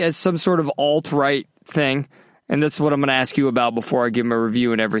movie as some sort of alt-right thing, and that's what I'm going to ask you about before I give my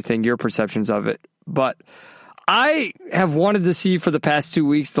review and everything, your perceptions of it. But I have wanted to see for the past 2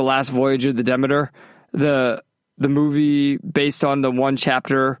 weeks The Last Voyage of the Demeter, the movie based on the one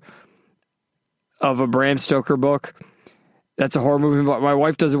chapter of a Bram Stoker book. That's a horror movie, but my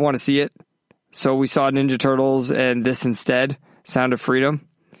wife doesn't want to see it. So we saw Ninja Turtles and this instead, Sound of Freedom.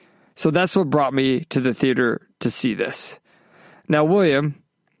 So that's what brought me to the theater to see this. Now, William,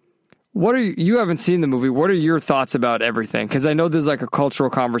 you haven't seen the movie. What are your thoughts about everything? Because I know there's like a cultural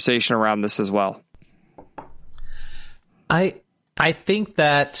conversation around this as well. I think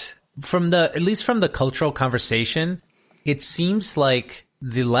that at least from the cultural conversation, it seems like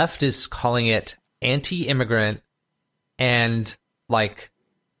the left is calling it anti-immigrant and like,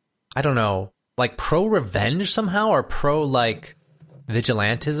 I don't know, like pro-revenge somehow, or pro-like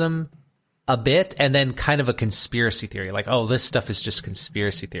vigilantism a bit, and then kind of a conspiracy theory. Like, oh, this stuff is just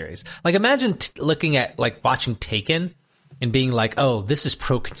conspiracy theories. Like, imagine looking at, like, watching Taken and being like, oh, this is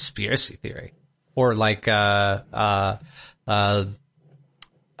pro-conspiracy theory. Or like, I don't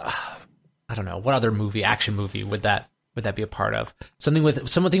know, what other action movie would that be a part of? Something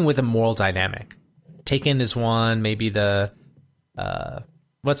with a moral dynamic. Taken is one, maybe what's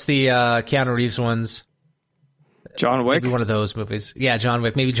the Keanu Reeves ones? John Wick? Maybe one of those movies. Yeah, John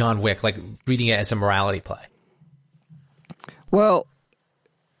Wick. Maybe John Wick, like reading it as a morality play. Well,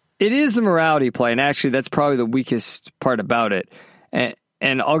 it is a morality play, and actually that's probably the weakest part about it. And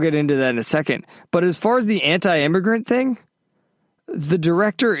I'll get into that in a second. But as far as the anti-immigrant thing, the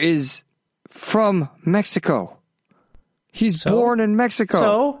director is from Mexico. He's born in Mexico.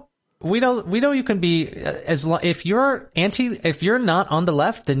 So we know you can be if you're not on the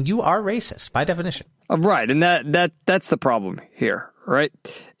left, then you are racist by definition. Right, and that's the problem here, right?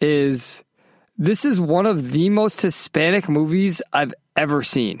 This is one of the most Hispanic movies I've ever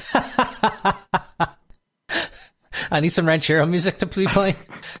seen. I need some ranchero music to be playing.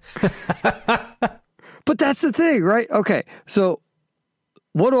 But that's the thing, right? Okay, so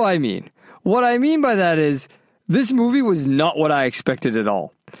what do I mean? What I mean by that is this movie was not what I expected at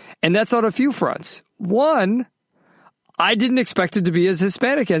all. And that's on a few fronts. One, I didn't expect it to be as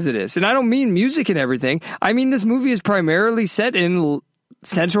Hispanic as it is. And I don't mean music and everything. I mean this movie is primarily set in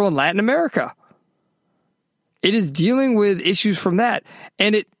Central and Latin America. It is dealing with issues from that.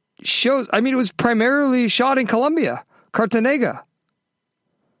 And it shows, I mean, it was primarily shot in Colombia, Cartagena.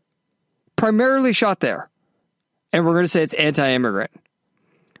 Primarily shot there. And we're going to say it's anti-immigrant.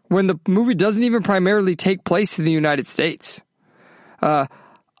 When the movie doesn't even primarily take place in the United States.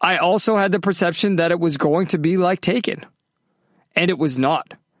 I also had the perception that it was going to be like Taken. And it was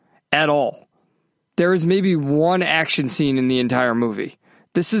not. At all. There is maybe one action scene in the entire movie.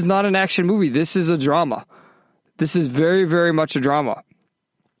 This is not an action movie. This is a drama. This is very, very much a drama.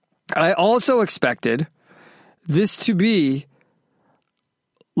 I also expected this to be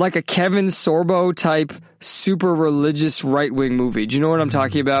like a Kevin Sorbo type super religious right-wing movie. Do you know what I'm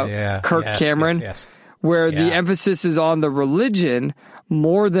talking about? Yeah. Kirk Cameron. Yes. Where the emphasis is on the religion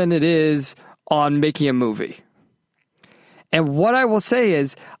more than it is on making a movie. And what I will say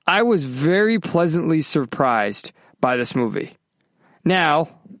is, I was very pleasantly surprised by this movie. Now,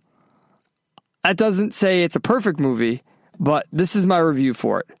 that doesn't say it's a perfect movie, but this is my review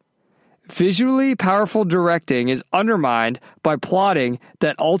for it. Visually powerful directing is undermined by plotting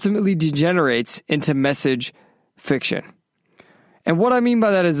that ultimately degenerates into message fiction. And what I mean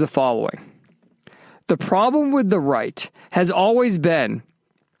by that is the following. The problem with the right has always been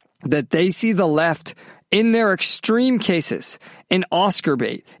that they see the left in their extreme cases, in Oscar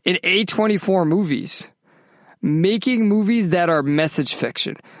bait, in A24 movies, making movies that are message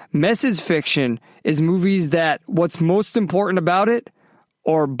fiction. Message fiction is movies that what's most important about it,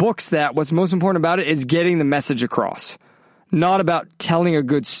 or books that what's most important about it is getting the message across, not about telling a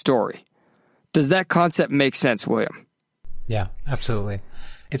good story. Does that concept make sense, William? Yeah, absolutely.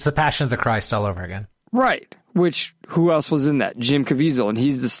 It's the Passion of the Christ all over again. Right. Which, who else was in that? Jim Caviezel, and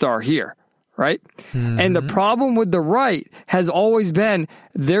he's the star here, right? And the problem with the right has always been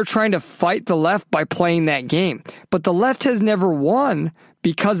they're trying to fight the left by playing that game. But the left has never won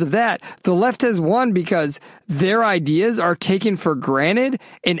because of that. The left has won because their ideas are taken for granted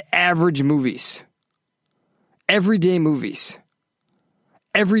in average movies. Everyday movies.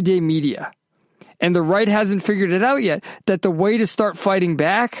 Everyday media. And the right hasn't figured it out yet, that the way to start fighting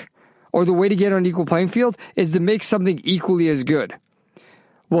back, or the way to get on an equal playing field, is to make something equally as good.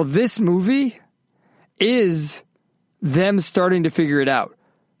 Well, this movie is them starting to figure it out.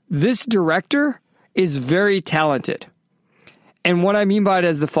 This director is very talented. And what I mean by it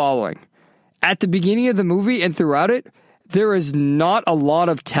is the following. At the beginning of the movie and throughout it, there is not a lot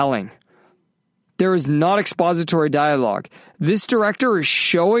of telling. There is not expository dialogue. This director is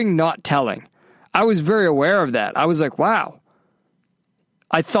showing, not telling. I was very aware of that. I was like, wow.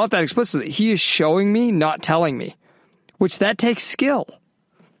 I thought that explicitly. He is showing me, not telling me. Which that takes skill.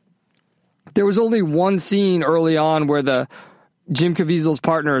 There was only one scene early on where the Jim Caviezel's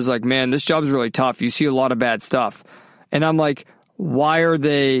partner is like, man, this job's really tough. You see a lot of bad stuff. And I'm like, why are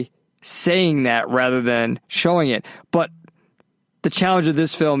they saying that rather than showing it? But the challenge of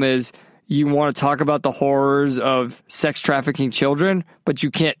this film is you want to talk about the horrors of sex trafficking children, but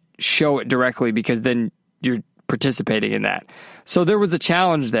you can't show it directly because then you're participating in that. So there was a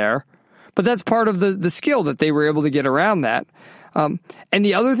challenge there, but that's part of the skill that they were able to get around that. And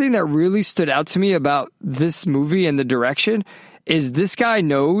the other thing that really stood out to me about this movie and the direction is this guy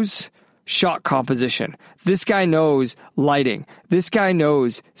knows shot composition. This guy knows lighting. This guy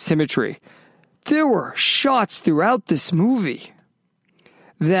knows symmetry. There were shots throughout this movie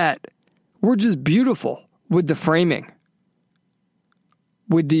that were just beautiful with the framing,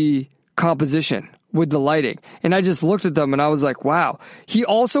 with the composition, with the lighting. And I just looked at them and I was like, wow. He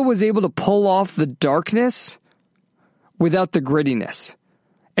also was able to pull off the darkness without the grittiness.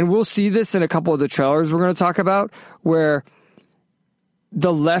 And we'll see this in a couple of the trailers we're going to talk about, where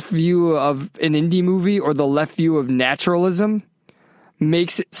the left view of an indie movie or the left view of naturalism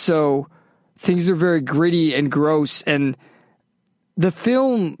makes it so things are very gritty and gross, and the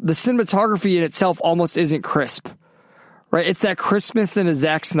film, the cinematography in itself almost isn't crisp. Right? It's that crispness in a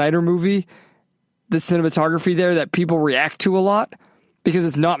Zack Snyder movie, the cinematography there that people react to a lot because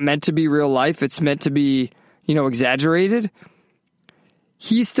it's not meant to be real life. It's meant to be, exaggerated.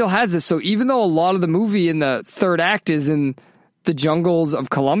 He still has this. So even though a lot of the movie in the third act is in the jungles of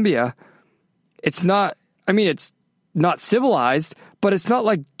Colombia, it's not civilized, but it's not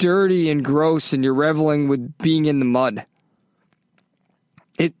like dirty and gross and you're reveling with being in the mud.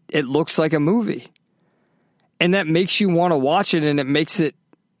 It looks like a movie. And that makes you want to watch it, and it makes it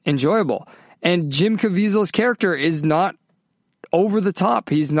enjoyable. And Jim Caviezel's character is not over the top.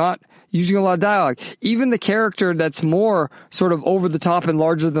 He's not using a lot of dialogue. Even the character that's more sort of over the top and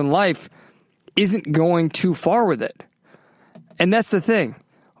larger than life isn't going too far with it. And that's the thing.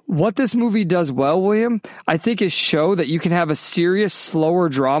 What this movie does well, William, I think is show that you can have a serious, slower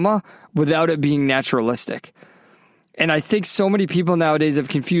drama without it being naturalistic. And I think so many people nowadays have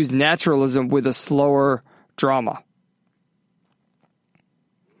confused naturalism with a slower drama.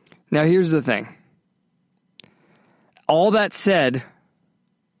 Now, here's the thing. All that said,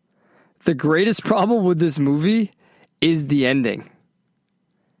 the greatest problem with this movie is the ending.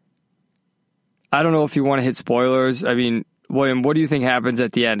 I don't know if you want to hit spoilers. I mean, William, what do you think happens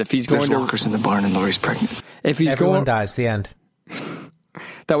at the end? If he's going There's walkers in the barn and Lori's pregnant. If he's Everyone dies, the end.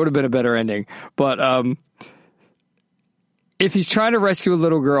 That would have been a better ending. But if he's trying to rescue a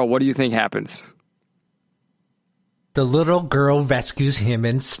little girl, what do you think happens? The little girl rescues him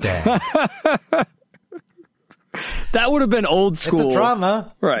instead. That would have been old school. It's a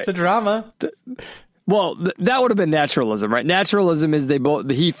drama. Right. It's a drama. Well, that would have been naturalism, right? Naturalism is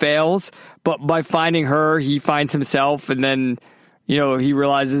he fails, but by finding her, he finds himself, and then, he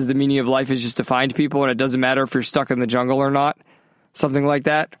realizes the meaning of life is just to find people, and it doesn't matter if you're stuck in the jungle or not. Something like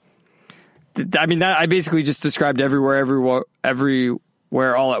that. I mean, I basically just described everywhere,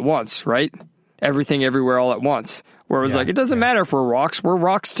 all at once, right? Everything, everywhere, all at once. Where it was it doesn't matter if we're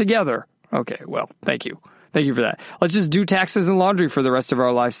rocks together. Okay, well, thank you. Thank you for that. Let's just do taxes and laundry for the rest of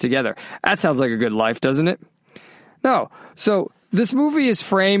our lives together. That sounds like a good life, doesn't it? No. So this movie is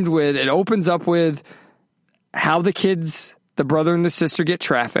framed with, it opens up with how the kids, the brother and the sister, get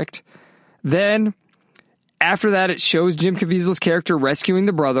trafficked. Then after that, it shows Jim Caviezel's character rescuing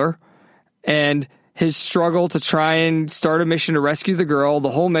the brother and his struggle to try and start a mission to rescue the girl. The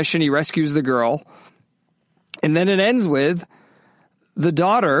whole mission, he rescues the girl. And then it ends with the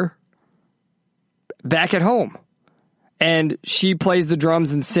daughter back at home. And she plays the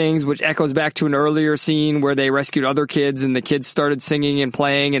drums and sings, which echoes back to an earlier scene where they rescued other kids and the kids started singing and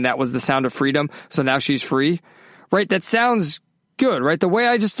playing, and that was the sound of freedom. So now she's free. Right? That sounds good, right? The way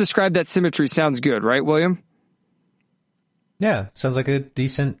I just described that symmetry sounds good, right, William? Yeah, sounds like a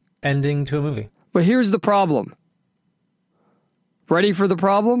decent ending to a movie. But here's the problem. Ready for the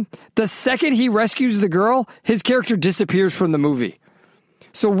problem? The second he rescues the girl, his character disappears from the movie.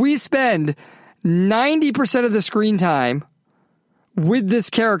 So we spend 90% of the screen time with this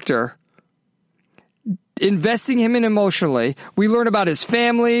character, investing him in emotionally. We learn about his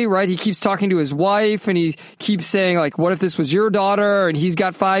family, right? He keeps talking to his wife and he keeps saying, like, what if this was your daughter? And he's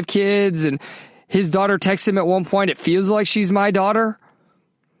got 5 kids and his daughter texts him at one point, it feels like she's my daughter.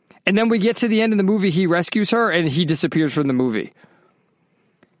 And then we get to the end of the movie, he rescues her and he disappears from the movie.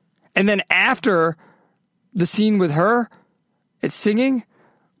 And then after the scene with her, it's singing,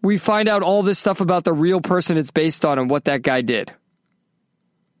 we find out all this stuff about the real person it's based on and what that guy did.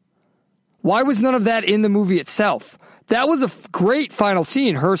 Why was none of that in the movie itself? That was a great final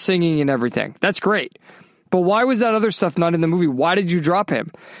scene, her singing and everything. That's great. But why was that other stuff not in the movie? Why did you drop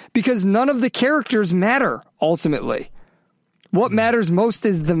him? Because none of the characters matter, ultimately. What matters most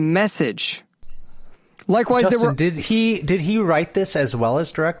is the message. Likewise, Justin, did he write this as well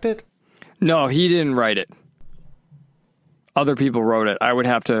as direct it? No, he didn't write it. Other people wrote it. I would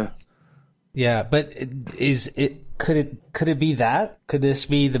have to. Yeah, but could it be that? Could this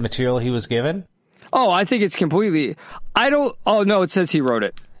be the material he was given? Oh, I think it's completely. Oh no, it says he wrote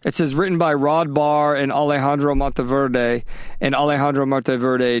it. It says written by Rod Barr and Alejandro Monteverde, and Alejandro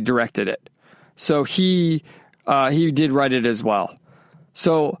Monteverde directed it. So he did write it as well.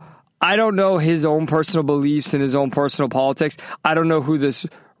 So I don't know his own personal beliefs and his own personal politics. I don't know who this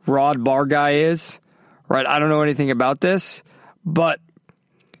Rod Barr guy is, right? I don't know anything about this, but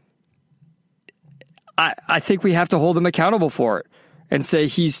I think we have to hold him accountable for it and say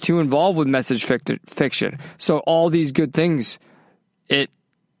he's too involved with message fiction. So all these good things, it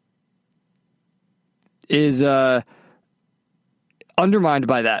is undermined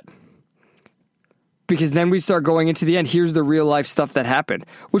by that. Because then we start going into the end. Here's the real life stuff that happened,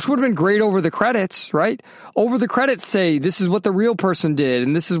 which would have been great over the credits, right? Over the credits say, this is what the real person did,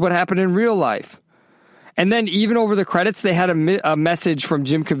 and this is what happened in real life. And then even over the credits, they had a message from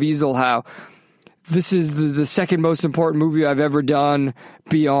Jim Caviezel how this is the second most important movie I've ever done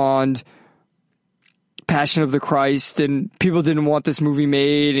beyond Passion of the Christ, and people didn't want this movie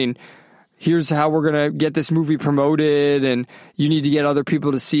made, and here's how we're going to get this movie promoted, and you need to get other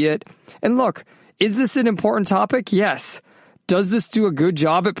people to see it. And look, is this an important topic? Yes. Does this do a good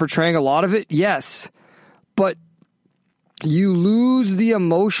job at portraying a lot of it? Yes. But you lose the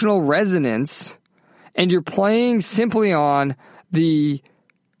emotional resonance and you're playing simply on the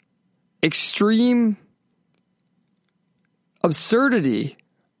extreme absurdity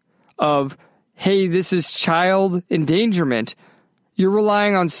of, hey, this is child endangerment. You're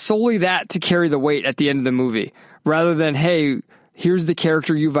relying on solely that to carry the weight at the end of the movie, rather than, hey, here's the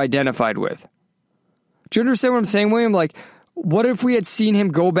character you've identified with. Do you understand what I'm saying, William? Like, what if we had seen him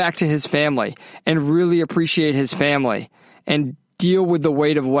go back to his family and really appreciate his family and deal with the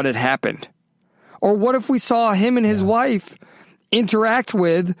weight of what had happened? Or what if we saw him and his wife interact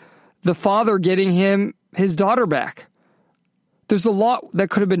with the father getting him his daughter back? There's a lot that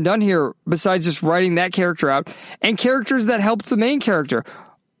could have been done here besides just writing that character out. And characters that helped the main character,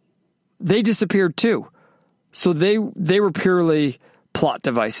 they disappeared too. So they were purely plot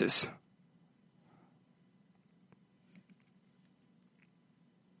devices.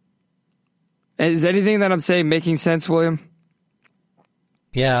 Is anything that I'm saying making sense, William?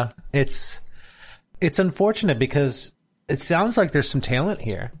 Yeah, it's unfortunate because it sounds like there's some talent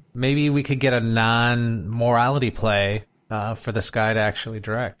here. Maybe we could get a non-morality play for this guy to actually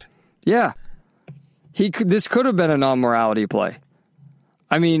direct. Yeah. This could have been a non-morality play.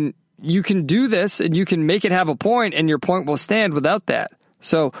 I mean, you can do this and you can make it have a point and your point will stand without that.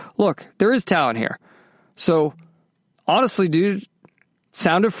 So, look, there is talent here. So, honestly, dude,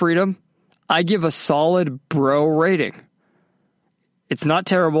 Sound of Freedom, I give a solid bro rating. It's not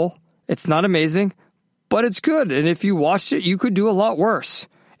terrible. It's not amazing, but it's good. And if you watched it, you could do a lot worse.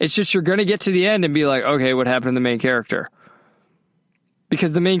 It's just you're going to get to the end and be like, okay, what happened to the main character?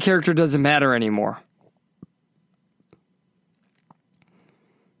 Because the main character doesn't matter anymore.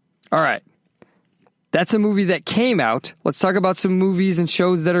 All right. That's a movie that came out. Let's talk about some movies and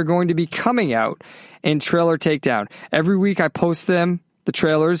shows that are going to be coming out in Trailer Takedown. Every week I post them, the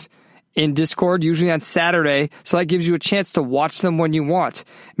trailers, in Discord, usually on Saturday, so that gives you a chance to watch them when you want.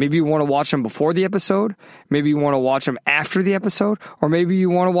 Maybe you want to watch them before the episode, maybe you want to watch them after the episode, or maybe you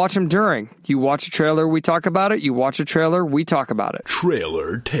want to watch them during. You watch a trailer, we talk about it. You watch a trailer, we talk about it.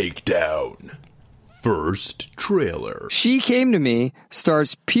 Trailer takedown. First trailer. She Came to Me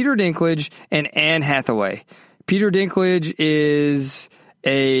stars Peter Dinklage and Anne Hathaway. Peter Dinklage is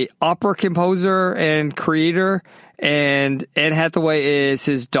a opera composer and creator, and Anne Hathaway is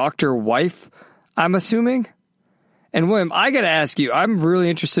his doctor wife, I'm assuming. And William, I got to ask you, I'm really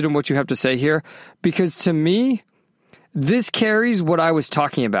interested in what you have to say here, because to me, this carries what I was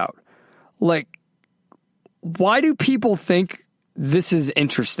talking about. Like, why do people think this is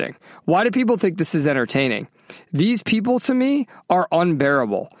interesting? Why do people think this is entertaining? These people, to me, are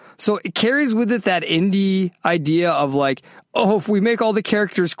unbearable. So it carries with it that indie idea of like, oh, if we make all the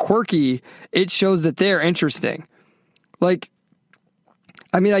characters quirky, it shows that they're interesting. Like,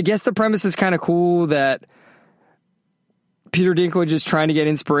 I mean, I guess the premise is kind of cool that Peter Dinklage is trying to get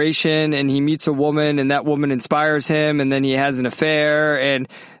inspiration and he meets a woman and that woman inspires him and then he has an affair and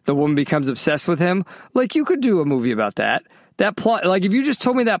the woman becomes obsessed with him. Like, you could do a movie about that. That plot, like, if you just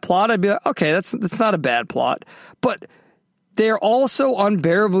told me that plot, I'd be like, okay, that's not a bad plot. But they're all so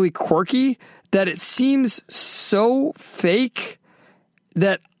unbearably quirky that it seems so fake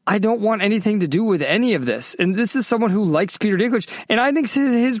that I don't want anything to do with any of this. And this is someone who likes Peter Dinklage, and I think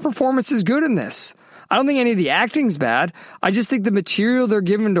his performance is good in this. I don't think any of the acting's bad. I just think the material they're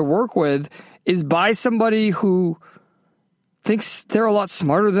given to work with is by somebody who thinks they're a lot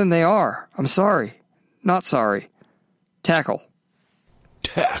smarter than they are. I'm sorry. Not sorry. Tackle.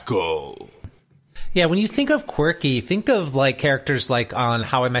 Yeah, when you think of quirky, think of like characters like on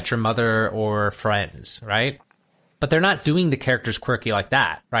How I Met Your Mother or Friends, right? But they're not doing the characters quirky like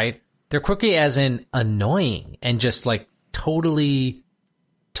that, right? They're quirky as in annoying and just like totally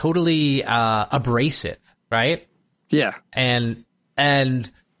abrasive, right? Yeah. And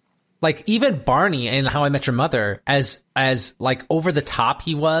like even Barney in How I Met Your Mother, as like over the top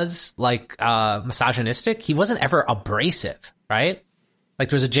he was, like misogynistic, he wasn't ever abrasive, right? Like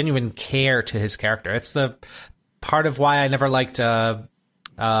there was a genuine care to his character. It's the part of why I never liked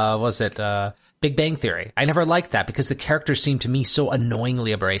Big Bang Theory. I never liked that because the characters seemed to me so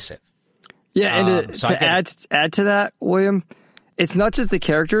annoyingly abrasive. Yeah, and to add to that, William, it's not just the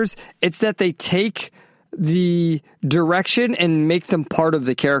characters, it's that they take the direction and make them part of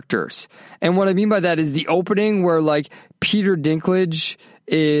the characters. And what I mean by that is the opening where like Peter Dinklage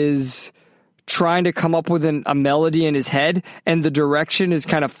is trying to come up with a melody in his head and the direction is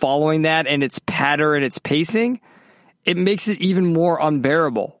kind of following that and its patter and its pacing, it makes it even more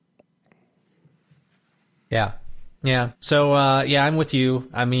unbearable. Yeah. Yeah. So, I'm with you.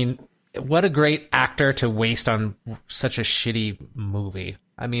 I mean, what a great actor to waste on such a shitty movie.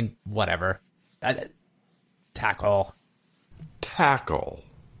 I mean, whatever. Tackle.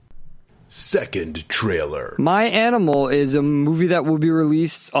 Second trailer. My Animal is a movie that will be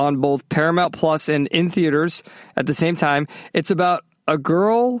released on both Paramount Plus and in theaters at the same time. It's about a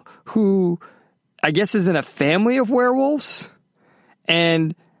girl who I guess is in a family of werewolves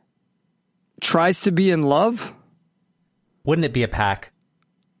and tries to be in love. Wouldn't it be a pack?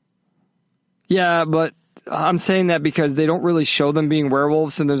 Yeah, but I'm saying that because they don't really show them being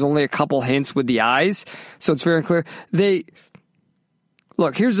werewolves and there's only a couple hints with the eyes. So it's very unclear.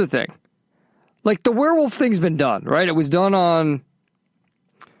 Look, here's the thing. Like, the werewolf thing's been done, right? It was done on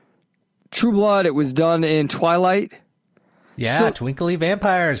True Blood. It was done in Twilight. Yeah, so, Twinkly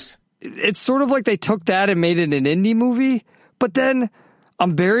Vampires. It's sort of like they took that and made it an indie movie. But then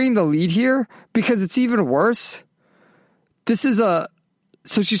I'm burying the lead here because it's even worse. So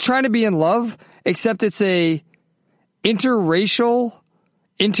she's trying to be in love, except it's a interracial,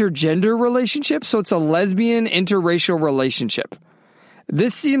 intergender relationship. So it's a lesbian interracial relationship.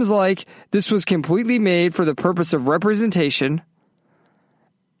 This seems like this was completely made for the purpose of representation.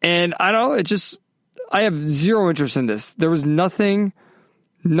 And I don't know, I have zero interest in this. There was nothing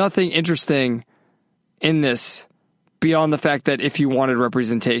interesting in this beyond the fact that if you wanted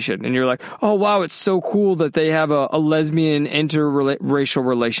representation and you're like, oh wow, it's so cool that they have a lesbian interracial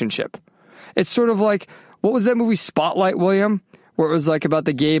relationship. It's sort of like, what was that movie Spotlight, William? Where it was like about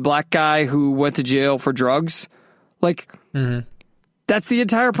the gay black guy who went to jail for drugs. Like, That's the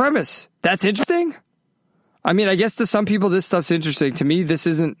entire premise. That's interesting. I mean, I guess to some people this stuff's interesting. To me, this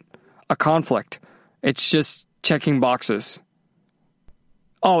isn't a conflict. It's just checking boxes.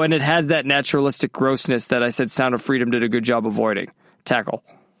 Oh, and it has that naturalistic grossness that I said Sound of Freedom did a good job avoiding. Tackle.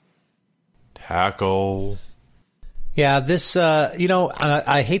 Yeah, this,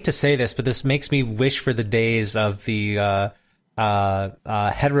 I hate to say this, but this makes me wish for the days of the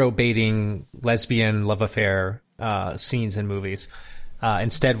hetero-baiting lesbian love affair scenes in movies.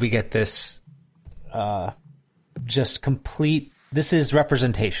 Instead, we get this just complete. This is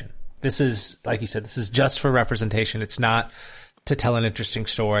representation. This is, like you said, this is just for representation. It's not to tell an interesting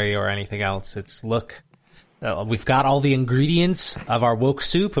story or anything else. It's look, we've got all the ingredients of our woke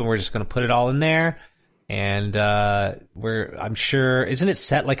soup, and we're just going to put it all in there. And I'm sure, isn't it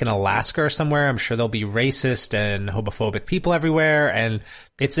set like in Alaska or somewhere? I'm sure there'll be racist and homophobic people everywhere, and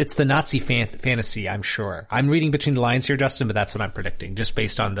it's the Nazi fantasy. I'm sure. I'm reading between the lines here, Justin, but that's what I'm predicting, just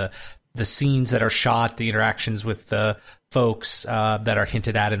based on the scenes that are shot, the interactions with the folks that are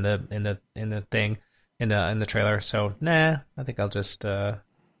hinted at in the trailer. So I think I'll just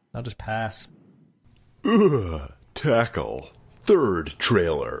pass. Ugh, tackle. Third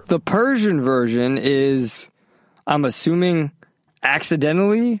trailer. The Persian version is, I'm assuming,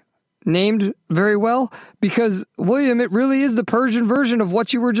 accidentally named very well, because, William, it really is the Persian version of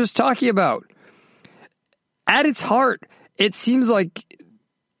what you were just talking about. At its heart, it seems like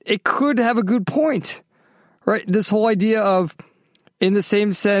it could have a good point, right? This whole idea of, in the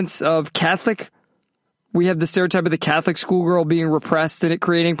same sense of Catholic, we have the stereotype of the Catholic schoolgirl being repressed and it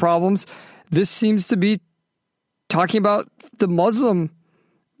creating problems. This seems to be talking about the Muslim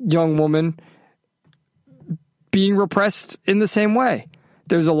young woman being repressed in the same way.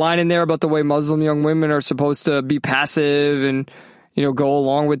 There's a line in there about the way Muslim young women are supposed to be passive and, go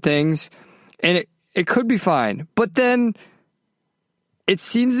along with things. And it could be fine. But then it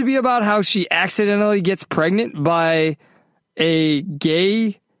seems to be about how she accidentally gets pregnant by a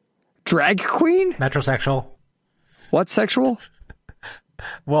gay drag queen? Metrosexual. What sexual?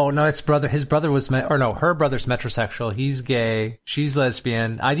 Well, no, his brother was, her brother's metrosexual. He's gay. She's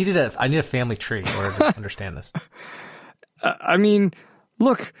lesbian. I need a family tree in order to understand this. I mean,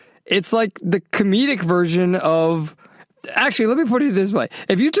 look, it's like the comedic version of. Actually, let me put it this way: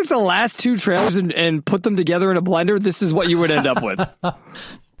 if you took the last two trailers and put them together in a blender, this is what you would end up with.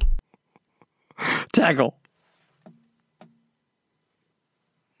 Tackle.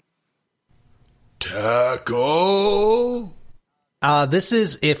 Tackle. This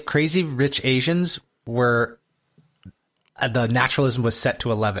is if Crazy Rich Asians were, the naturalism was set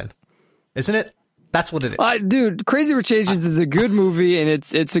to 11, isn't it? That's what it is. Dude, Crazy Rich Asians is a good movie, and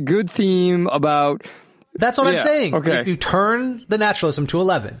it's a good theme about. That's what I'm saying. Okay. If you turn the naturalism to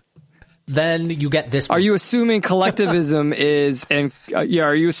 11, then you get this movie. Are you assuming collectivism is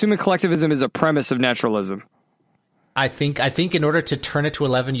Are you assuming collectivism is a premise of naturalism? I think in order to turn it to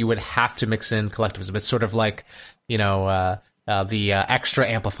 11, you would have to mix in collectivism. It's sort of like, the extra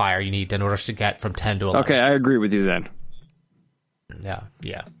amplifier you need in order to get from 10 to 11. Okay, I agree with you then.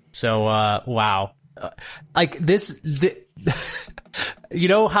 Yeah. So, wow. Like this, you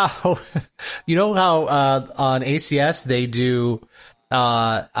know how on ACS they do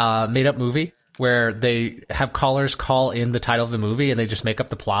made up movie where they have callers call in the title of the movie and they just make up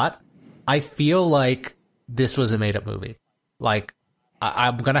the plot. I feel like this was a made up movie. Like,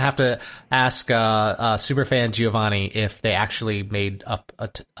 I'm going to have to ask superfan Giovanni if they actually made up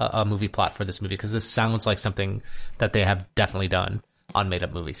a movie plot for this movie, because this sounds like something that they have definitely done on Made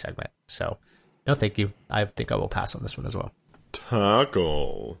Up Movie segment. So, no, thank you. I think I will pass on this one as well.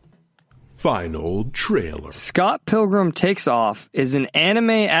 Tackle. Final trailer. Scott Pilgrim Takes Off is an anime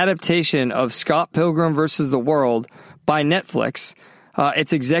adaptation of Scott Pilgrim vs. the World by Netflix.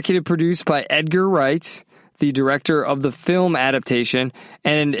 It's executive produced by Edgar Wright, the director of the film adaptation,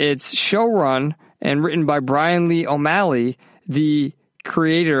 and it's showrun and written by Brian Lee O'Malley, the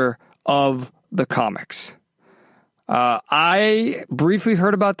creator of the comics. I briefly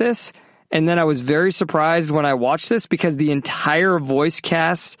heard about this, and then I was very surprised when I watched this because the entire voice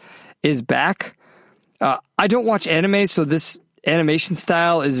cast is back. I don't watch anime, so this animation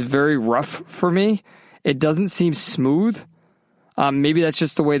style is very rough for me. It doesn't seem smooth. Maybe that's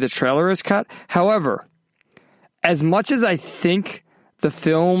just the way the trailer is cut. However, as much as I think the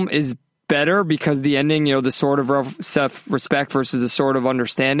film is better because the ending, the sword of self-respect versus the sword of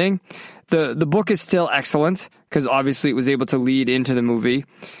understanding, the book is still excellent because obviously it was able to lead into the movie.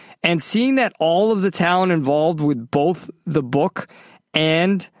 And seeing that all of the talent involved with both the book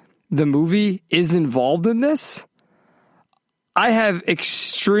and the movie is involved in this, I have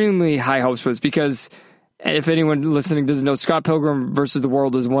extremely high hopes for this because if anyone listening doesn't know, Scott Pilgrim vs. the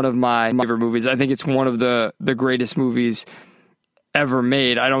World is one of my favorite movies. I think it's one of the greatest movies ever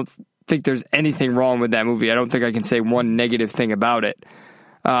made. I don't think there's anything wrong with that movie. I don't think I can say one negative thing about it.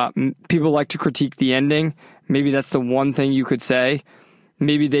 People like to critique the ending. Maybe that's the one thing you could say.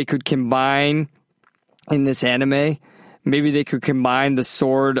 Maybe they could combine in this anime. Maybe they could combine the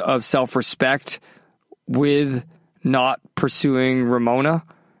sword of self-respect with not pursuing Ramona,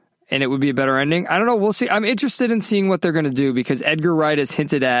 and it would be a better ending. I don't know. We'll see. I'm interested in seeing what they're going to do because Edgar Wright has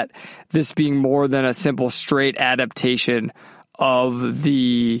hinted at this being more than a simple straight adaptation of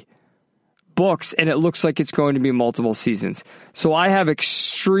the books, and it looks like it's going to be multiple seasons. So I have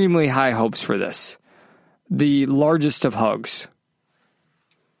extremely high hopes for this. The largest of hugs.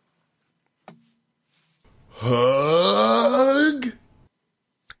 Hug?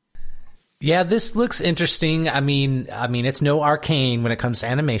 Yeah, this looks interesting. I mean, it's no Arcane when it comes to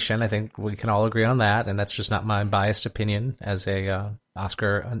animation. I think we can all agree on that, and that's just not my biased opinion as a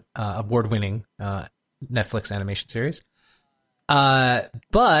Oscar award-winning Netflix animation series.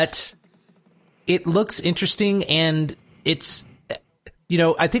 But it looks interesting, and it's,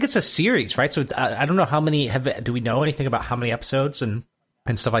 I think it's a series, right? So I don't know how many do we know anything about how many episodes and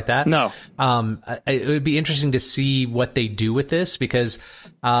stuff like that? No. It would be interesting to see what they do with this because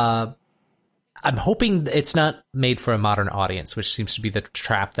I'm hoping it's not made for a modern audience, which seems to be the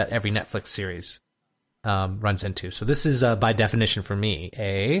trap that every Netflix series runs into. So this is, by definition for me,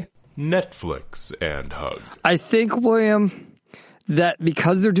 a Netflix and hug. I think, William, that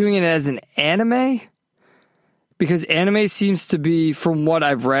because they're doing it as an anime, because anime seems to be, from what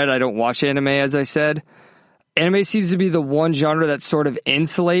I've read, I don't watch anime, as I said, anime seems to be the one genre that's sort of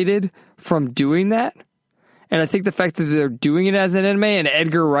insulated from doing that. And I think the fact that they're doing it as an anime, and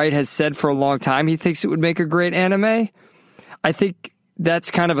Edgar Wright has said for a long time he thinks it would make a great anime, I think that's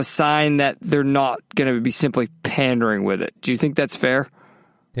kind of a sign that they're not going to be simply pandering with it. Do you think that's fair?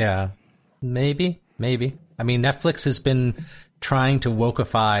 Yeah, maybe. I mean, Netflix has been trying to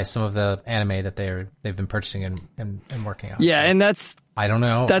wokeify some of the anime that they've been purchasing and working on. Yeah, so, and that's I don't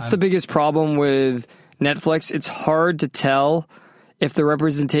know. That's the biggest problem with Netflix. It's hard to tell if the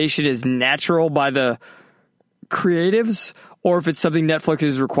representation is natural by the creatives or if it's something Netflix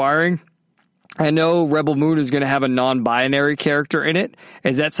is requiring. I know Rebel Moon is going to have a non-binary character in it.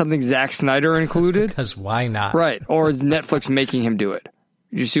 Is that something Zack Snyder included? Because why not? Right. Or is Netflix making him do it?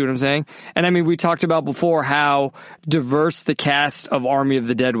 You see what I'm saying? And I mean, we talked about before how diverse the cast of Army of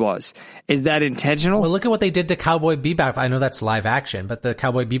the Dead was. Is that intentional? Well, look at what they did to Cowboy Bebop. I know that's live action, but the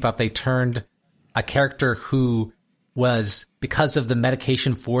Cowboy Bebop, they turned a character who was, because of the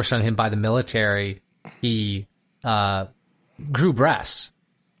medication forced on him by the military, he grew breasts.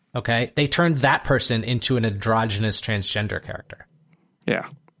 Okay? They turned that person into an androgynous transgender character. Yeah.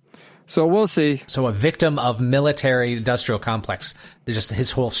 So we'll see. So a victim of military industrial complex. Just his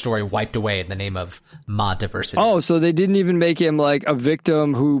whole story wiped away in the name of mod diversity. Oh, so they didn't even make him like a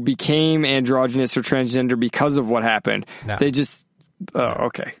victim who became androgynous or transgender because of what happened. No. They just... Oh,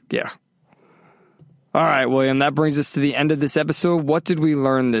 okay. Yeah. All right, William, that brings us to the end of this episode. What did we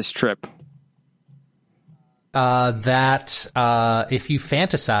learn this trip? That if you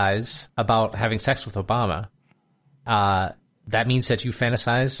fantasize about having sex with Obama, that means that you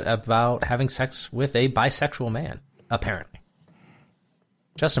fantasize about having sex with a bisexual man, apparently.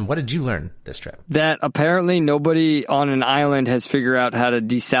 Justin, what did you learn this trip? That apparently nobody on an island has figured out how to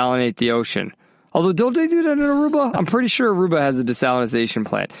desalinate the ocean. Although, don't they do that in Aruba? I'm pretty sure Aruba has a desalination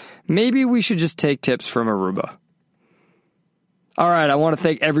plant. Maybe we should just take tips from Aruba. All right, I want to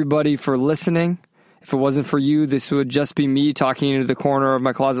thank everybody for listening. If it wasn't for you, this would just be me talking into the corner of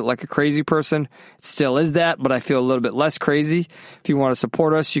my closet like a crazy person. It still is that, but I feel a little bit less crazy. If you want to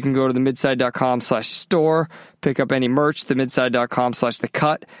support us, you can go to themidside.com/store, pick up any merch,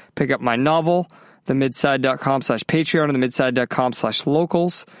 themidside.com/thecut, pick up my novel, themidside.com/Patreon, and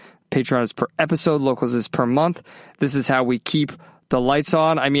themidside.com/locals. Patreon is per episode, locals is per month. This is how we keep the lights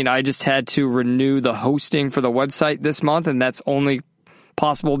on. I mean, I just had to renew the hosting for the website this month, and that's only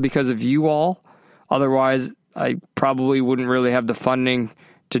possible because of you all. Otherwise, I probably wouldn't really have the funding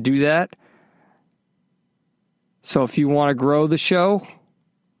to do that. So if you want to grow the show,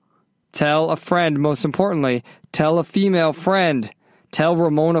 tell a friend. Most importantly, tell a female friend. Tell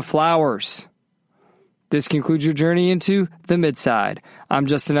Ramona Flowers. This concludes your journey into the Midside. I'm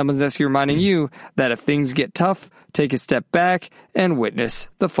Justin Elmazeski reminding you that if things get tough, take a step back and witness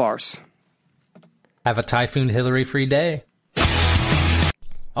the farce. Have a Typhoon Hillary-free day.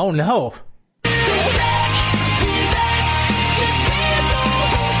 Oh, no.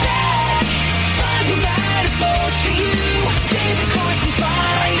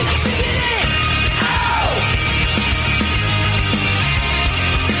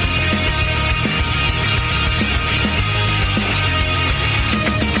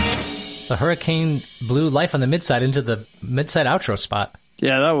 The hurricane blew life on the Midside into the Midside outro spot.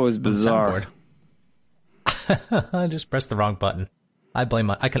 Yeah, that was bizarre. I just pressed the wrong button. I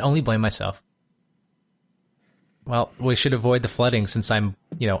can only blame myself. Well, we should avoid the flooding since I'm,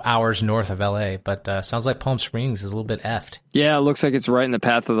 hours north of LA, but sounds like Palm Springs is a little bit effed. Yeah, it looks like it's right in the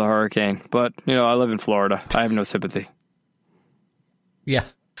path of the hurricane. But, I live in Florida. I have no sympathy. Yeah.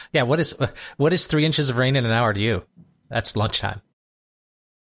 Yeah, what is 3 inches of rain in an hour to you? That's lunchtime.